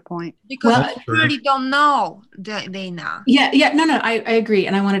 Good point. Because I really don't know, Dana. Yeah. No, I agree.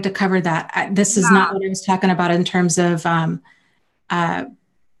 And I wanted to cover that. This is not what I was talking about in terms of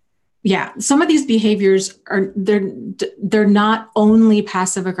Yeah, some of these behaviors they're not only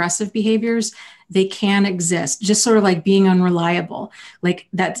passive aggressive behaviors. They can exist, just sort of like being unreliable. Like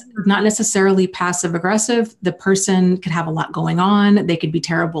that's not necessarily passive aggressive. The person could have a lot going on. They could be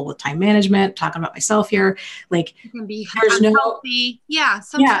terrible with time management. Talking about myself here, like It can be there's unhealthy. Yeah,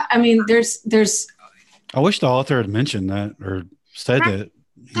 yeah. I mean, there's I wish the author had mentioned that or said that.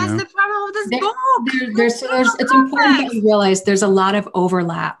 That's the problem of this book. It's important that we realize there's a lot of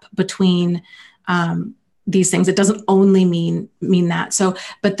overlap between these things. It doesn't only mean that. So,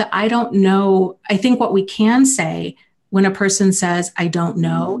 but I don't know. I think what we can say when a person says, I don't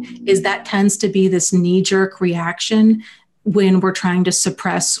know, is that tends to be this knee-jerk reaction when we're trying to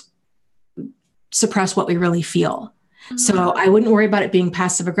suppress what we really feel. Mm-hmm. So I wouldn't worry about it being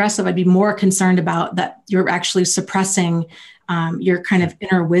passive aggressive. I'd be more concerned about that you're actually suppressing your kind of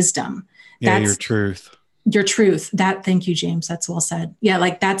inner wisdom. Yeah, your truth. Thank you, James. That's well said. Yeah,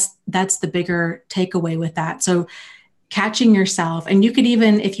 like that's the bigger takeaway with that. So catching yourself, and you could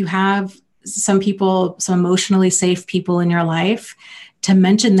even, if you have some emotionally safe people in your life, to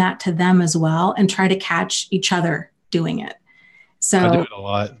mention that to them as well and try to catch each other doing it. So I do it a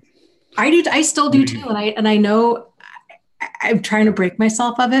lot. I still do too. And I know I'm trying to break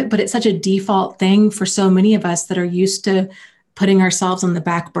myself of it, but it's such a default thing for so many of us that are used to putting ourselves on the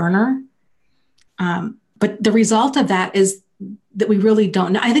back burner. But the result of that is that we really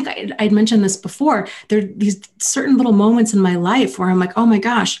don't know. I think I'd mentioned this before. There are these certain little moments in my life where I'm like, oh my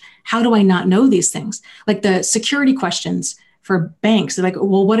gosh, how do I not know these things? Like the security questions for banks. They're like,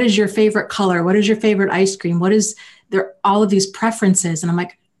 well, what is your favorite color? What is your favorite ice cream? There all of these preferences. And I'm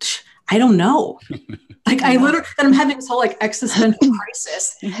like, I don't know. Like I literally, and I'm having this whole like existential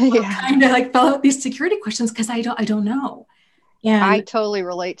crisis. Trying to like fill out these security questions because I don't know. Yeah, I totally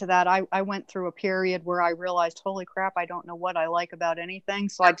relate to that. I went through a period where I realized, holy crap, I don't know what I like about anything.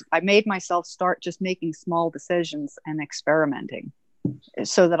 So I made myself start just making small decisions and experimenting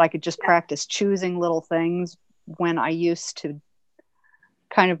so that I could just practice choosing little things when I used to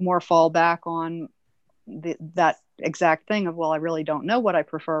kind of more fall back on that exact thing of, well, I really don't know what I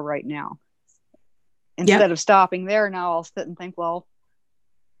prefer right now. Instead of stopping there, now I'll sit and think, well,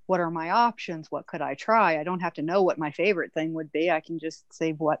 what are my options? What could I try? I don't have to know what my favorite thing would be. I can just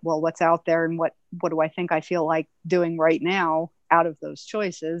say what's out there and what do I think I feel like doing right now out of those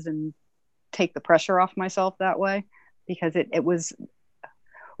choices, and take the pressure off myself that way. Because it was,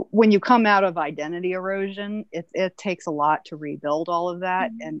 when you come out of identity erosion, it takes a lot to rebuild all of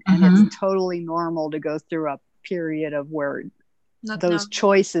that. And it's totally normal to go through a period of where those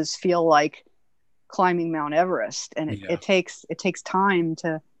choices feel like climbing Mount Everest. And it takes time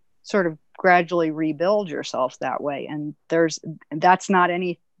to sort of gradually rebuild yourself that way. And that's not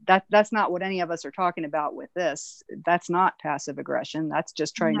what any of us are talking about with this. That's not passive aggression. That's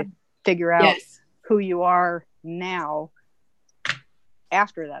just trying to figure out who you are now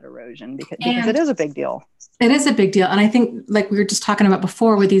after that erosion, because it is a big deal. It is a big deal. And I think, like we were just talking about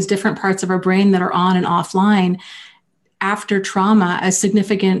before, with these different parts of our brain that are on and offline after trauma, a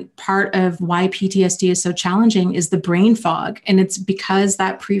significant part of why PTSD is so challenging is the brain fog. And it's because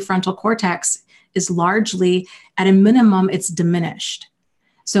that prefrontal cortex is largely, at a minimum, it's diminished.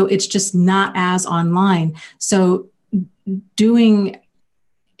 So it's just not as online. So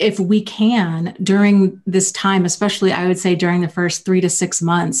if we can, during this time, especially I would say during the first 3 to 6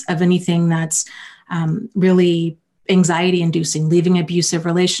 months of anything that's really anxiety inducing, leaving an abusive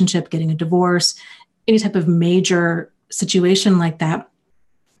relationship, getting a divorce, any type of major situation like that,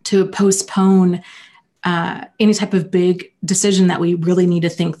 to postpone any type of big decision that we really need to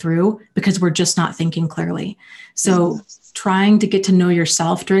think through because we're just not thinking clearly. So trying to get to know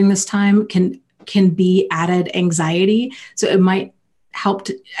yourself during this time can be added anxiety. So it might help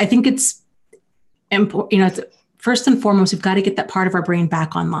I think it's important, it's first and foremost, we've got to get that part of our brain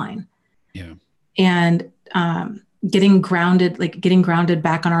back online. Yeah. And getting grounded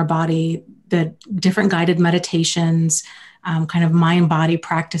back on our body, the different guided meditations, kind of mind body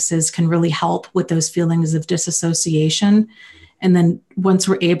practices can really help with those feelings of disassociation. And then once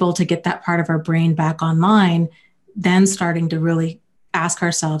we're able to get that part of our brain back online, then starting to really ask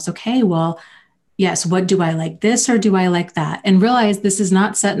ourselves, okay, well, yes, what do I like, this or do I like that? And realize this is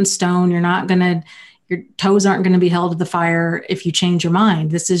not set in stone. Your toes aren't going to be held to the fire if you change your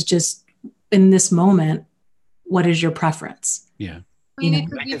mind. This is just in this moment, what is your preference? Yeah. You need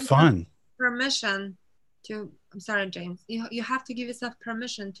to make give it fun. Permission to, I'm sorry, James, you have to give yourself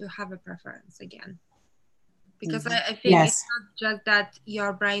permission to have a preference again. Because I think it's not just that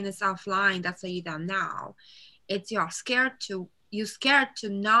your brain is offline, that's what you don't know. It's you're scared to you're scared to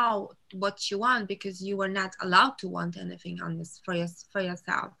know what you want because you were not allowed to want anything on this for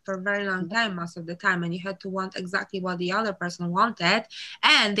yourself for a very long time, most of the time, and you had to want exactly what the other person wanted,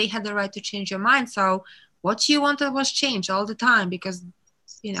 and they had the right to change your mind. So what you wanted was changed all the time because,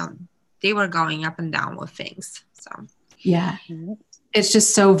 you know, they were going up and down with things. So yeah, it's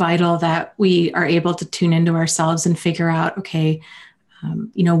just so vital that we are able to tune into ourselves and figure out, okay,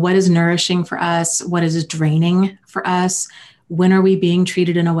 you know, what is nourishing for us? What is draining for us? When are we being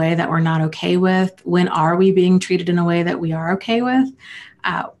treated in a way that we're not okay with? When are we being treated in a way that we are okay with?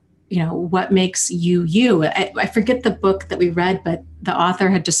 You know, what makes you, you? I forget the book that we read, but the author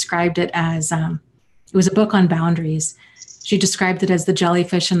had described it as, it was a book on boundaries. She described it as the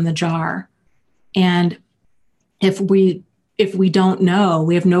jellyfish in the jar. And if we don't know,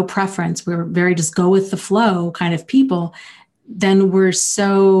 we have no preference, we're very just go with the flow kind of people, then we're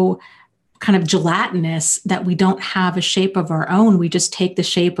so kind of gelatinous that we don't have a shape of our own. We just take the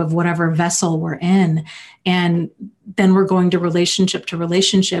shape of whatever vessel we're in. And then we're going to relationship,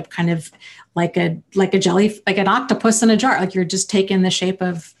 kind of like a jelly, like an octopus in a jar. Like you're just taking the shape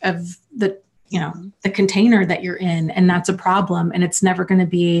of the, you know, the container that you're in. And that's a problem. And it's never going to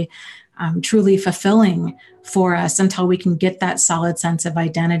be truly fulfilling for us until we can get that solid sense of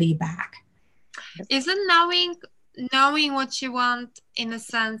identity back. Isn't knowing what you want, in a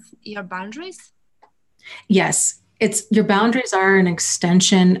sense, your boundaries? Yes, it's your boundaries are an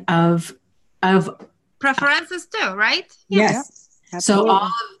extension of preferences too, right? Yes. Yeah, so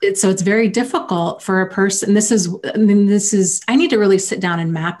it's very difficult for a person. This is I need to really sit down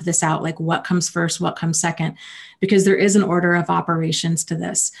and map this out, like what comes first, what comes second, because there is an order of operations to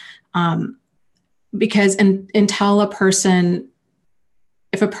this. Because until if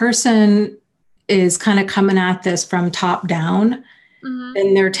a person is kind of coming at this from top down,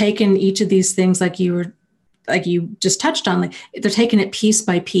 then they're taking each of these things like you just touched on, like they're taking it piece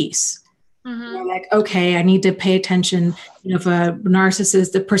by piece. They're like, okay, I need to pay attention. You know, if a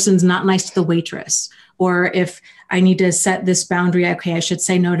narcissist, the person's not nice to the waitress, or if I need to set this boundary, okay, I should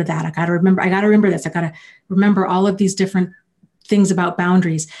say no to that. I got to remember this. I got to remember all of these different things about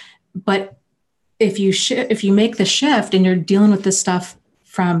boundaries. But if you make the shift and you're dealing with this stuff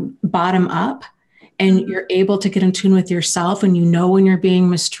from bottom up, and you're able to get in tune with yourself, and you know when you're being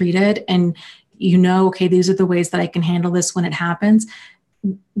mistreated, and you know, okay, these are the ways that I can handle this when it happens,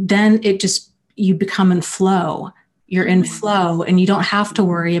 then you become in flow. You're in flow, and you don't have to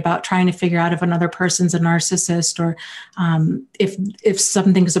worry about trying to figure out if another person's a narcissist, or if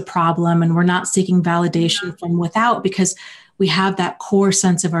something's a problem, and we're not seeking validation from without, because we have that core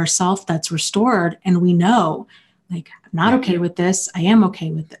sense of ourself that's restored, and we know, like, I'm not okay with this. I am okay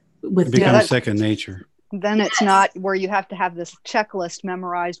with it. It becomes second nature. Then it's not where you have to have this checklist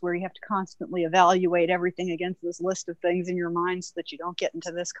memorized where you have to constantly evaluate everything against this list of things in your mind so that you don't get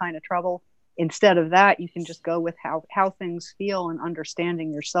into this kind of trouble. Instead of that, you can just go with how things feel, and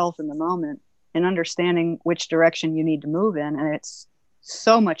understanding yourself in the moment, and understanding which direction you need to move in. And it's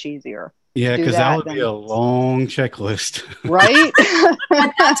so much easier. Yeah, because that would be a long checklist. Right?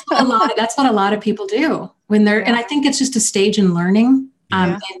 But that's what a lot of people do when they're, and I think it's just a stage in learning.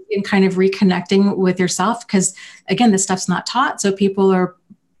 And kind of reconnecting with yourself, because again, this stuff's not taught, so people are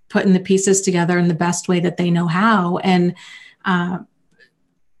putting the pieces together in the best way that they know how. And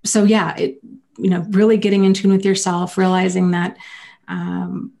really getting in tune with yourself, realizing that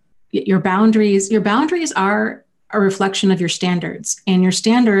your boundaries are a reflection of your standards, and your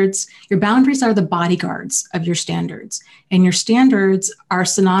boundaries are the bodyguards of your standards, and your standards are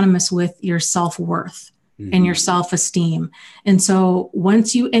synonymous with your self-worth and your self-esteem. And so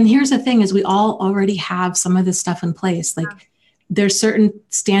and here's the thing is, we all already have some of this stuff in place. Like there's certain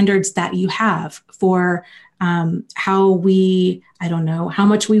standards that you have for how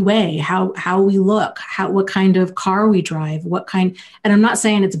much we weigh, how we look, what kind of car we drive, and I'm not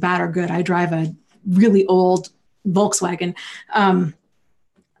saying it's bad or good. I drive a really old Volkswagen.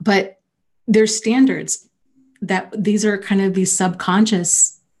 But there's standards that these are kind of these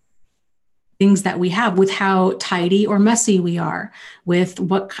subconscious things that we have with how tidy or messy we are, with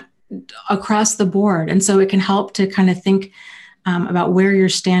what across the board. And so it can help to kind of think about where your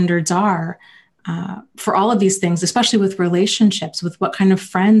standards are for all of these things, especially with relationships, with what kind of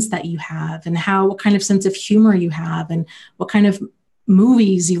friends that you have, and what kind of sense of humor you have, and what kind of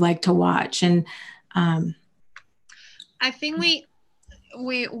movies you like to watch. And I think we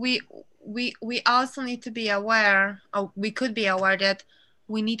also need to be aware, or we could be aware, that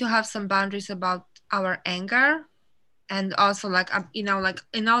we need to have some boundaries about our anger, and also like in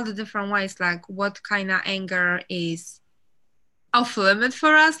all the different ways, like what kind of anger is off limit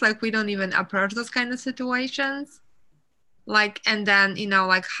for us, like we don't even approach those kind of situations. Like, and then,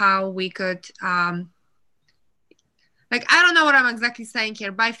 like how we could, like, I don't know what I'm exactly saying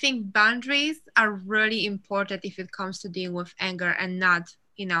here, but I think boundaries are really important if it comes to dealing with anger and not,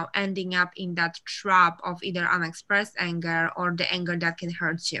 ending up in that trap of either unexpressed anger or the anger that can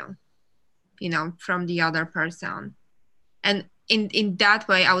hurt you, from the other person. And in that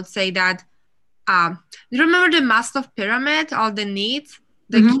way, I would say that, you remember the Maslow pyramid, all the needs,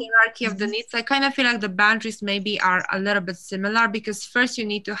 the hierarchy of the needs? I kind of feel like the boundaries maybe are a little bit similar, because first you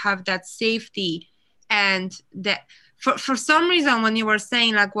need to have that safety, and that for some reason, when you were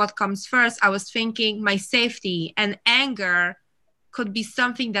saying like what comes first, I was thinking my safety and anger could be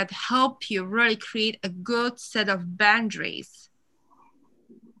something that help you really create a good set of boundaries.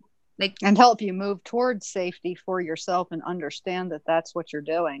 And help you move towards safety for yourself and understand that that's what you're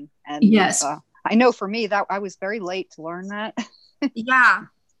doing. And yes, I know for me that I was very late to learn that. Yeah.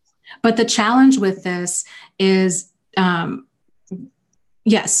 But the challenge with this is, anger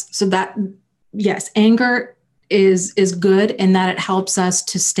is good in that it helps us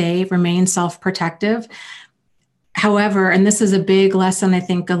to remain self-protective. However, and this is a big lesson I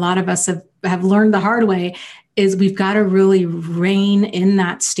think a lot of us have learned the hard way, is we've got to really rein in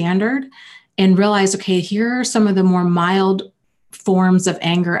that standard and realize, okay, here are some of the more mild forms of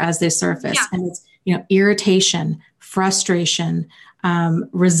anger as they surface. Yeah. And it's, irritation, frustration,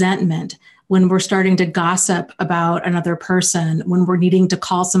 resentment, when we're starting to gossip about another person, when we're needing to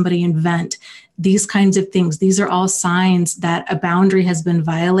call somebody and vent, these kinds of things. These are all signs that a boundary has been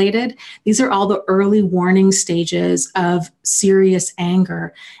violated. These are all the early warning stages of serious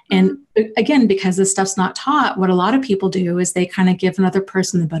anger. And again, because this stuff's not taught, what a lot of people do is they kind of give another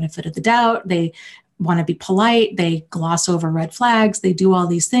person the benefit of the doubt. They want to be polite. They gloss over red flags. They do all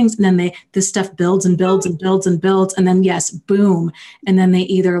these things. And then this stuff builds and builds and builds and builds. And then yes, boom. And then they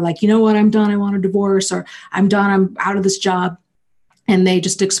either like, you know what, I'm done. I want a divorce, or I'm done. I'm out of this job. And they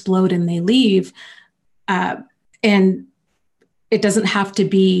just explode and they leave. And it doesn't have to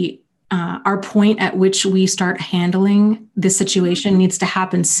be our point at which we start handling this situation needs to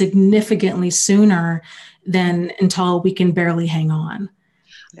happen significantly sooner than until we can barely hang on.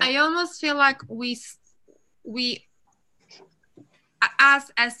 I almost feel like we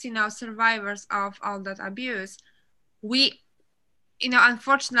as survivors of all that abuse, we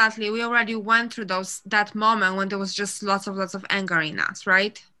unfortunately we already went through that moment when there was just lots of anger in us,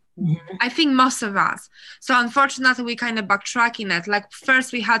 right? Mm-hmm. I think most of us. So unfortunately we kind of backtracking it. Like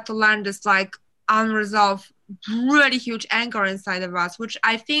first we had to learn this like unresolved really huge anger inside of us, which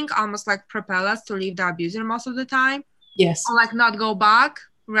I think almost like propel us to leave the abuser most of the time. Yes. Or like not go back,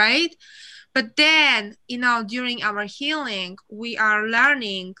 right? But then, during our healing, we are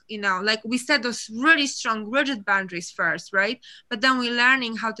learning, like we set those really strong, rigid boundaries first, right? But then we're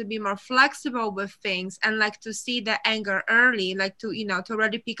learning how to be more flexible with things and like to see the anger early, like to, to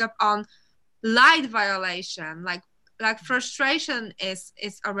already pick up on light violation, like frustration is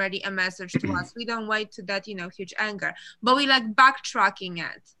already a message to us. We don't wait to that, huge anger, but we like backtracking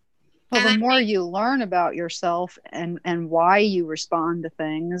it. Well, the more you learn about yourself and why you respond to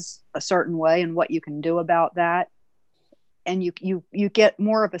things a certain way and what you can do about that, and you get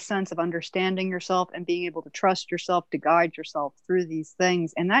more of a sense of understanding yourself and being able to trust yourself to guide yourself through these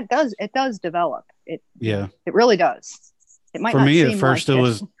things, and it does develop. It really does. It might for not me seem at first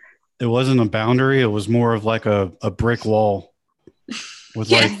like it wasn't a boundary. It was more of like a brick wall with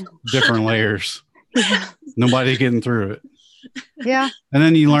like different layers. Yeah. Nobody getting through it. Yeah. And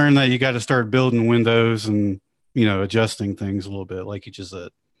then you learn that you got to start building windows and, adjusting things a little bit, like you just said.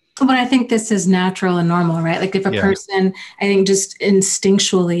 But I think this is natural and normal, right? Like if a person, I think just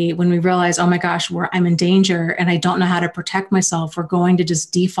instinctually, when we realize, oh my gosh, I'm in danger and I don't know how to protect myself, we're going to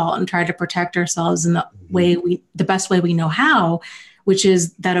just default and try to protect ourselves in the best way we know how, which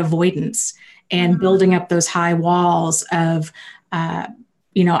is that avoidance and building up those high walls of,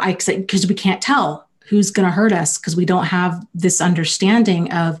 because we can't tell who's going to hurt us because we don't have this understanding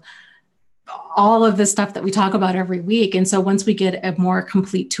of all of the stuff that we talk about every week. And so once we get a more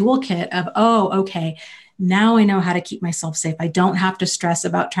complete toolkit of, okay, now I know how to keep myself safe. I don't have to stress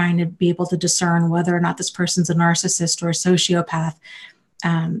about trying to be able to discern whether or not this person's a narcissist or a sociopath.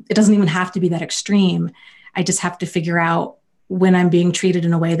 It doesn't even have to be that extreme. I just have to figure out when I'm being treated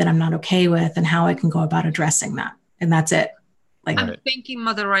in a way that I'm not okay with and how I can go about addressing that. And that's it. Like, I'm thinking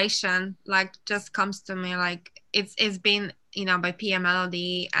moderation, like just comes to me, like it's been, by PM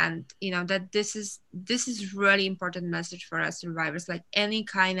Melody, and that this is really important message for us survivors. Like any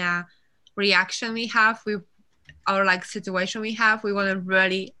kind of reaction we have, or like situation we have, we want to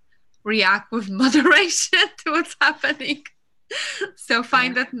really react with moderation to what's happening. So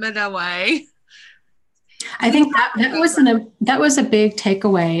find that middle way. I think that was a big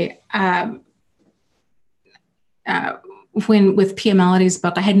takeaway. When with Pia Melody's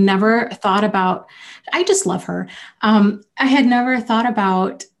book, I had never thought about, I just love her. I had never thought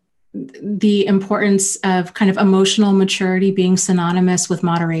about the importance of kind of emotional maturity being synonymous with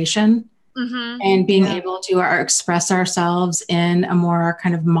moderation, and being able to express ourselves in a more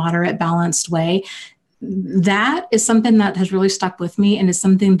kind of moderate, balanced way. That is something that has really stuck with me and is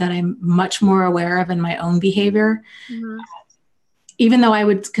something that I'm much more aware of in my own behavior. Even though I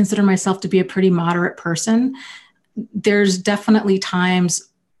would consider myself to be a pretty moderate person, there's definitely times,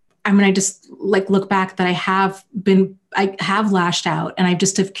 I mean, I just like look back that I have lashed out, and I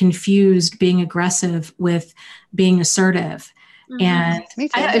just have confused being aggressive with being assertive. And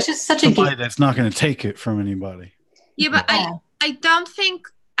it's just such somebody that's not going to take it from anybody. Yeah, but I don't think,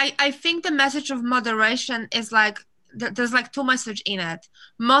 I think the message of moderation is like, there's like two messages in it.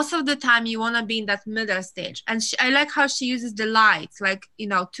 Most of the time you want to be in that middle stage. And I like how she uses the lights, like, you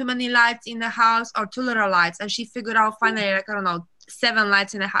know, too many lights in the house or too little lights. And she figured out finally, like, I don't know, 7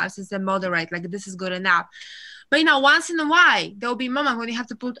 lights in the house is a moderate, like this is good enough. But, you know, once in a while, there'll be a moment when you have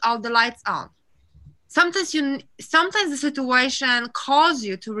to put all the lights on. Sometimes the situation calls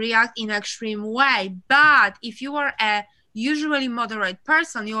you to react in an extreme way. But if you are a usually moderate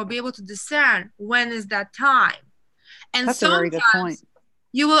person, you will be able to discern when is that time. And that's a very good point.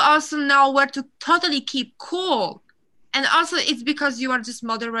 You will also know where to totally keep cool. And also it's because you are just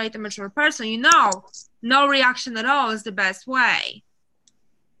moderate and mature person. You know, no reaction at all is the best way.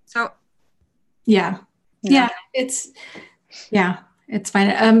 So. It's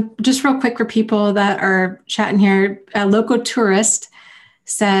fine. Just real quick for people that are chatting here, a local tourist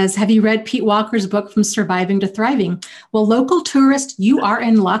says, have you read Pete Walker's book, From Surviving to Thriving? Well, local tourist, you are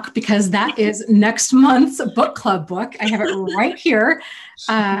in luck, because that is next month's book club book. I have it right here.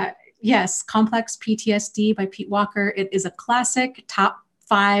 Yes, Complex PTSD by Pete Walker. It is a classic, top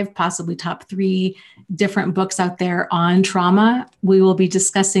 5, possibly top 3 different books out there on trauma. We will be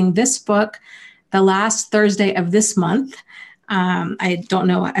discussing this book the last Thursday of this month. I don't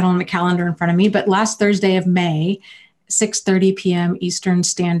have the calendar in front of me, but last Thursday of May, 6:30 p.m. Eastern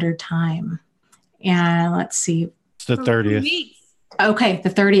Standard Time. And let's see. It's the 30th. Okay, the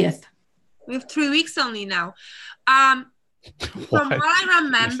 30th. We have 3 weeks only now. From what I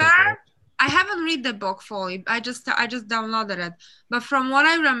remember, I haven't read the book fully. I just downloaded it. But from what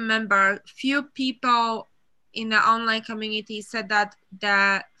I remember, few people in the online community said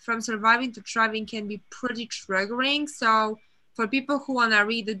that From Surviving to Thriving can be pretty triggering. So for people who want to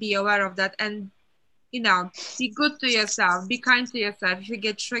read it, be aware of that. And, you know, be good to yourself. Be kind to yourself. If you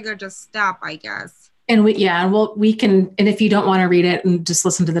get triggered, just stop, I guess. And we can, and if you don't want to read it and just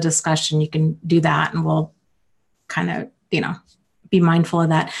listen to the discussion, you can do that. And we'll kind of, you know, be mindful of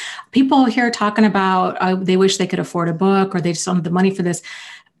that. People here talking about they wish they could afford a book, or they just don't have the money for this.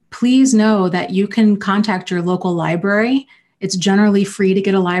 Please know that you can contact your local library. It's generally free to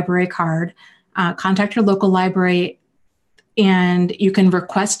get a library card. Contact your local library, and you can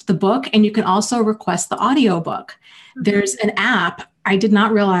request the book, and you can also request the audiobook. There's an app. I did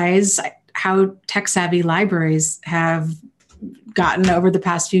not realize how tech savvy libraries have gotten over the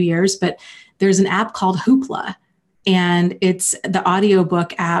past few years, but there's an app called Hoopla, and it's the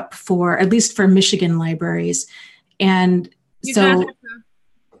audiobook app for, at least for Michigan libraries. And so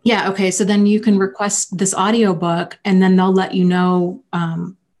so then you can request this audiobook, and then they'll let you know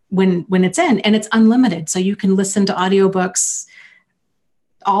when it's in, and it's unlimited. So you can listen to audiobooks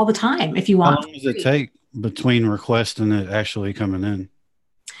all the time if you want. How long does it take between request and it actually coming in?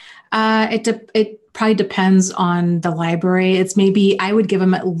 It probably depends on the library. It's maybe, I would give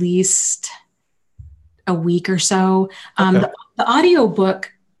them at least a week or so. The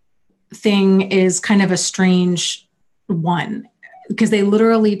audiobook thing is kind of a strange one, because they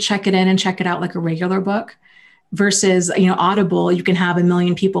literally check it in and check it out like a regular book. Versus, you know, Audible, you can have 1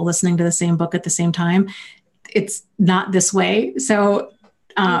 million people listening to the same book at the same time. It's not this way. So,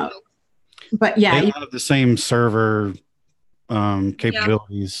 but yeah. They have the same server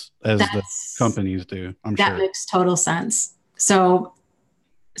capabilities as the companies do, I'm sure. That makes total sense. So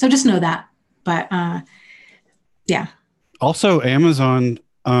just know that. But yeah. Also, Amazon,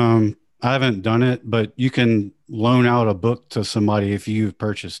 I haven't done it, but you can loan out a book to somebody if you've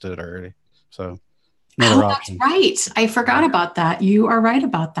purchased it already. So that's right. I forgot about that. You are right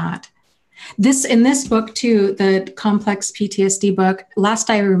about that. In this book too, the Complex PTSD book, last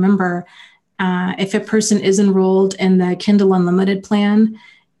I remember, if a person is enrolled in the Kindle Unlimited plan,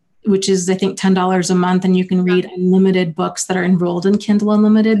 which is, I think, $10 a month, and you can read unlimited books that are enrolled in Kindle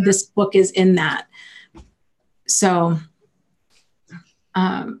Unlimited, this book is in that. So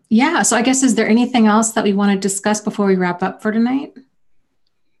Yeah. So I guess, is there anything else that we want to discuss before we wrap up for tonight?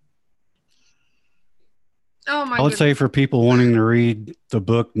 Oh my I would goodness. say for people wanting to read the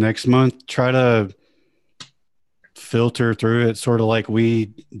book next month, try to filter through it sort of like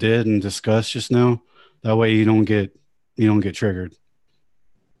we did and discussed just now. That way you don't get triggered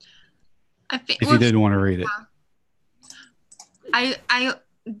I think if you did want to read it. I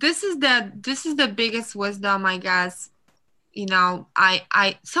this is the biggest wisdom, I guess. You know,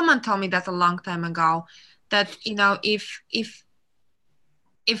 I someone told me that a long time ago, that, you know, if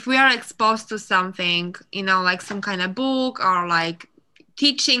we are exposed to something, you know, like some kind of book or like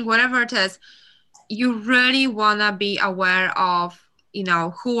teaching, whatever it is, you really want to be aware of, you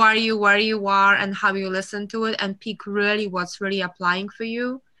know, who are you, where you are, and how you listen to it, and pick really what's really applying for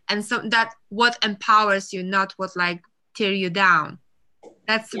you. And so that what empowers you, not what like tear you down.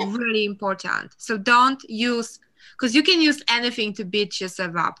 That's really important. So don't use, because you can use anything to beat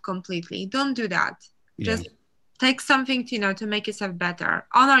yourself up completely. Don't do that. Yeah. Just take something to, you know, to make yourself better.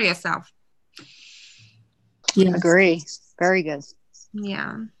 Honor yourself. Yes. Agree. Very good.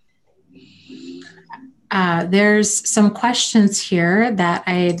 Yeah. There's some questions here that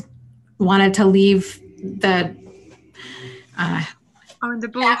I wanted to leave the Oh, in the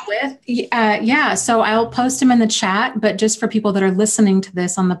book. with. Yeah, so I'll post them in the chat, but just for people that are listening to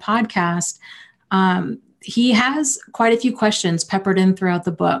this on the podcast, he has quite a few questions peppered in throughout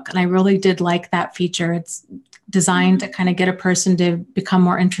the book. And I really did like that feature. It's designed to kind of get a person to become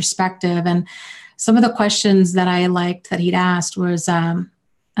more introspective. And some of the questions that I liked that he'd asked was,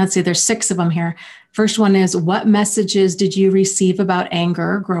 let's see, there's 6 of them here. First one is, what messages did you receive about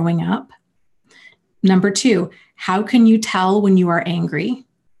anger growing up? Number 2, how can you tell when you are angry?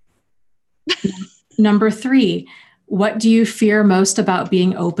 Number 3, what do you fear most about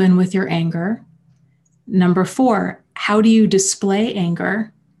being open with your anger? Number 4, how do you display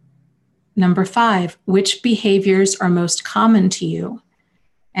anger? Number 5, which behaviors are most common to you?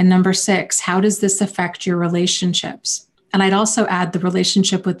 And number 6, how does this affect your relationships? And I'd also add the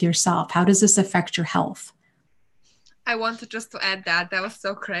relationship with yourself. How does this affect your health? I wanted just to add that. That was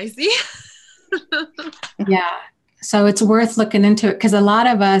so crazy. Yeah. So it's worth looking into it, because a lot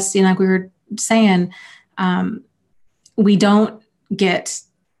of us, you know, like we were saying, we don't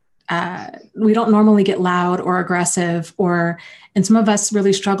normally get loud or aggressive, and some of us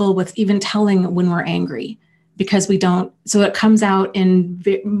really struggle with even telling when we're angry, because we don't. So it comes out in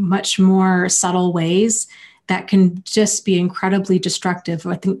much more subtle ways that can just be incredibly destructive.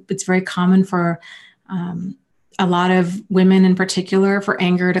 I think it's very common for a lot of women in particular for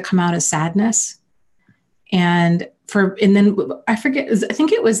anger to come out as sadness. And then I forget, I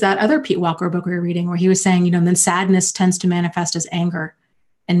think it was that other Pete Walker book we were reading where he was saying, you know, then sadness tends to manifest as anger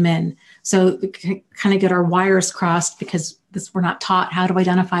in men. So we can kind of get our wires crossed because we're not taught how to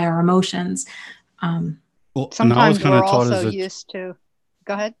identify our emotions. Well, Sometimes we're also used to,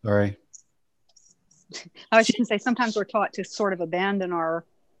 go ahead. Sorry. I was going to say, sometimes we're taught to sort of abandon our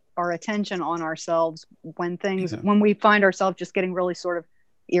attention on ourselves when we find ourselves just getting really sort of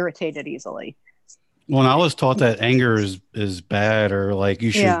irritated easily. Well, and I was taught that anger is bad, or like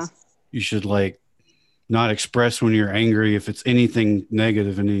you should like not express when you're angry if it's anything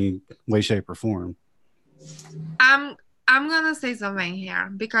negative in any way, shape, or form. I'm gonna say something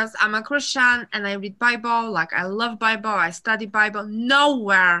here, because I'm a Christian and I read Bible. Like, I love Bible. I study Bible.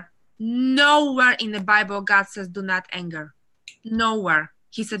 Nowhere in the Bible God says do not anger. Nowhere.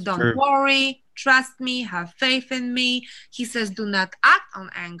 He said don't worry, trust me, have faith in me. He says do not act on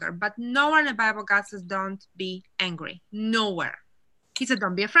anger. But nowhere in the Bible God says don't be angry. Nowhere. He said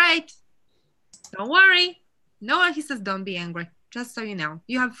don't be afraid. Don't worry. Nowhere he says don't be angry. Just so you know,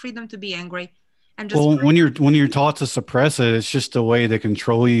 you have freedom to be angry. And just when you're taught to suppress it, it's just a way to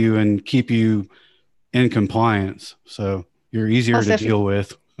control you and keep you in compliance. So you're easier to deal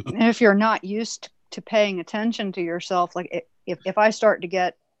with. And if you're not used to paying attention to yourself, like if I start to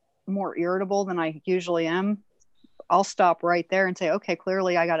get more irritable than I usually am, I'll stop right there and say, okay,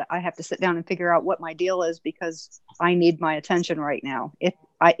 clearly I have to sit down and figure out what my deal is, because I need my attention right now.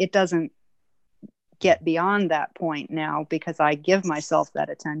 It doesn't get beyond that point now, because I give myself that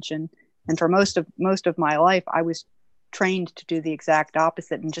attention. And for most of my life, I was trained to do the exact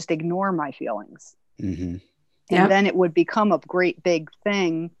opposite and just ignore my feelings. Mm-hmm. And then it would become a great big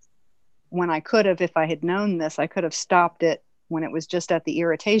thing when I could have, if I had known this, I could have stopped it when it was just at the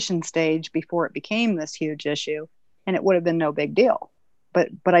irritation stage before it became this huge issue, and it would have been no big deal. But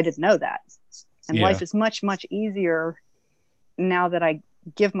I didn't know that. And life is much, much easier now that I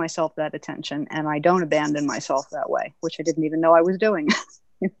give myself that attention and I don't abandon myself that way, which I didn't even know I was doing.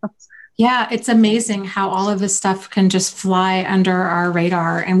 You know? Yeah, it's amazing how all of this stuff can just fly under our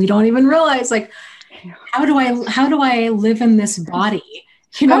radar and we don't even realize, like, how do I live in this body?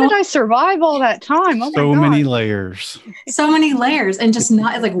 You How know, did I survive all that time? Oh my So many God. layers. so many layers and just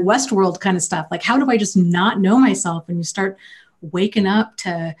not like Westworld kind of stuff. Like, how do I just not know myself? And you start waking up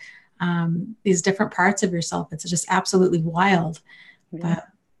to these different parts of yourself. It's just absolutely wild. Yeah. But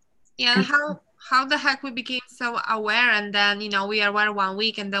Yeah, and how the heck we became so aware, and then we are aware 1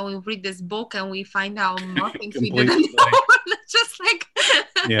 week, and then we read this book and we find out more things we didn't Completely know. like, Just like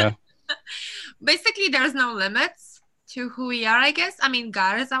yeah. basically, there's no limits to who we are, I guess. I mean,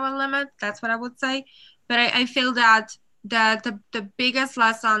 God is our limit. That's what I would say. But I feel that the biggest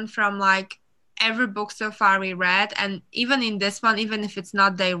lesson from like every book so far we read, and even in this one, even if it's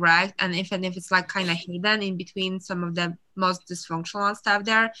not direct, and even if it's like kind of hidden in between some of the most dysfunctional stuff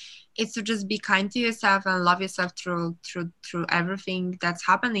there, it's to just be kind to yourself and love yourself through everything that's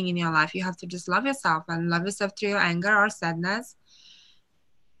happening in your life. You have to just love yourself and love yourself through your anger or sadness.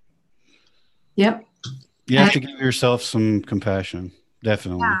 yep. You have to give yourself some compassion.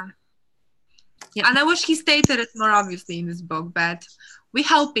 Definitely. Yeah. Yeah, and I wish he stated it more obviously in this book, but we're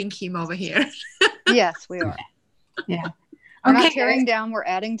helping him over here. Yes, we are. Yeah. We're Okay, not tearing guys. down, we're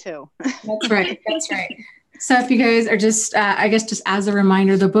adding to. That's right. That's right. So if you guys are just, I guess just as a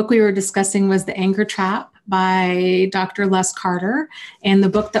reminder, the book we were discussing was The Anger Trap by Dr. Les Carter. And the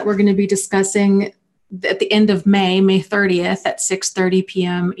book that we're going to be discussing at the end of May 30th at 6:30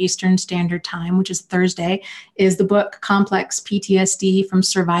 p.m. Eastern Standard Time, which is Thursday, is the book Complex PTSD from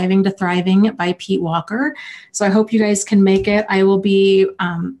Surviving to Thriving by Pete Walker. So I hope you guys can make it. I will be,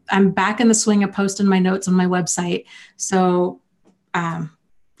 I'm back in the swing of posting my notes on my website. So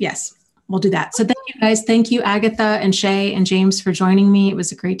yes, we'll do that. So thank you guys. Thank you, Agatha and Shay and James, for joining me. It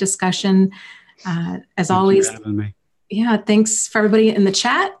was a great discussion. As Thanks always, for having me. yeah, thanks for everybody in the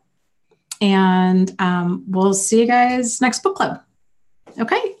chat. And we'll see you guys next book club.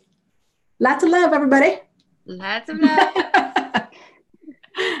 Okay. Lots of love, everybody. Lots of love.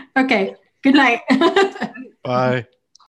 Okay. Good night. Bye.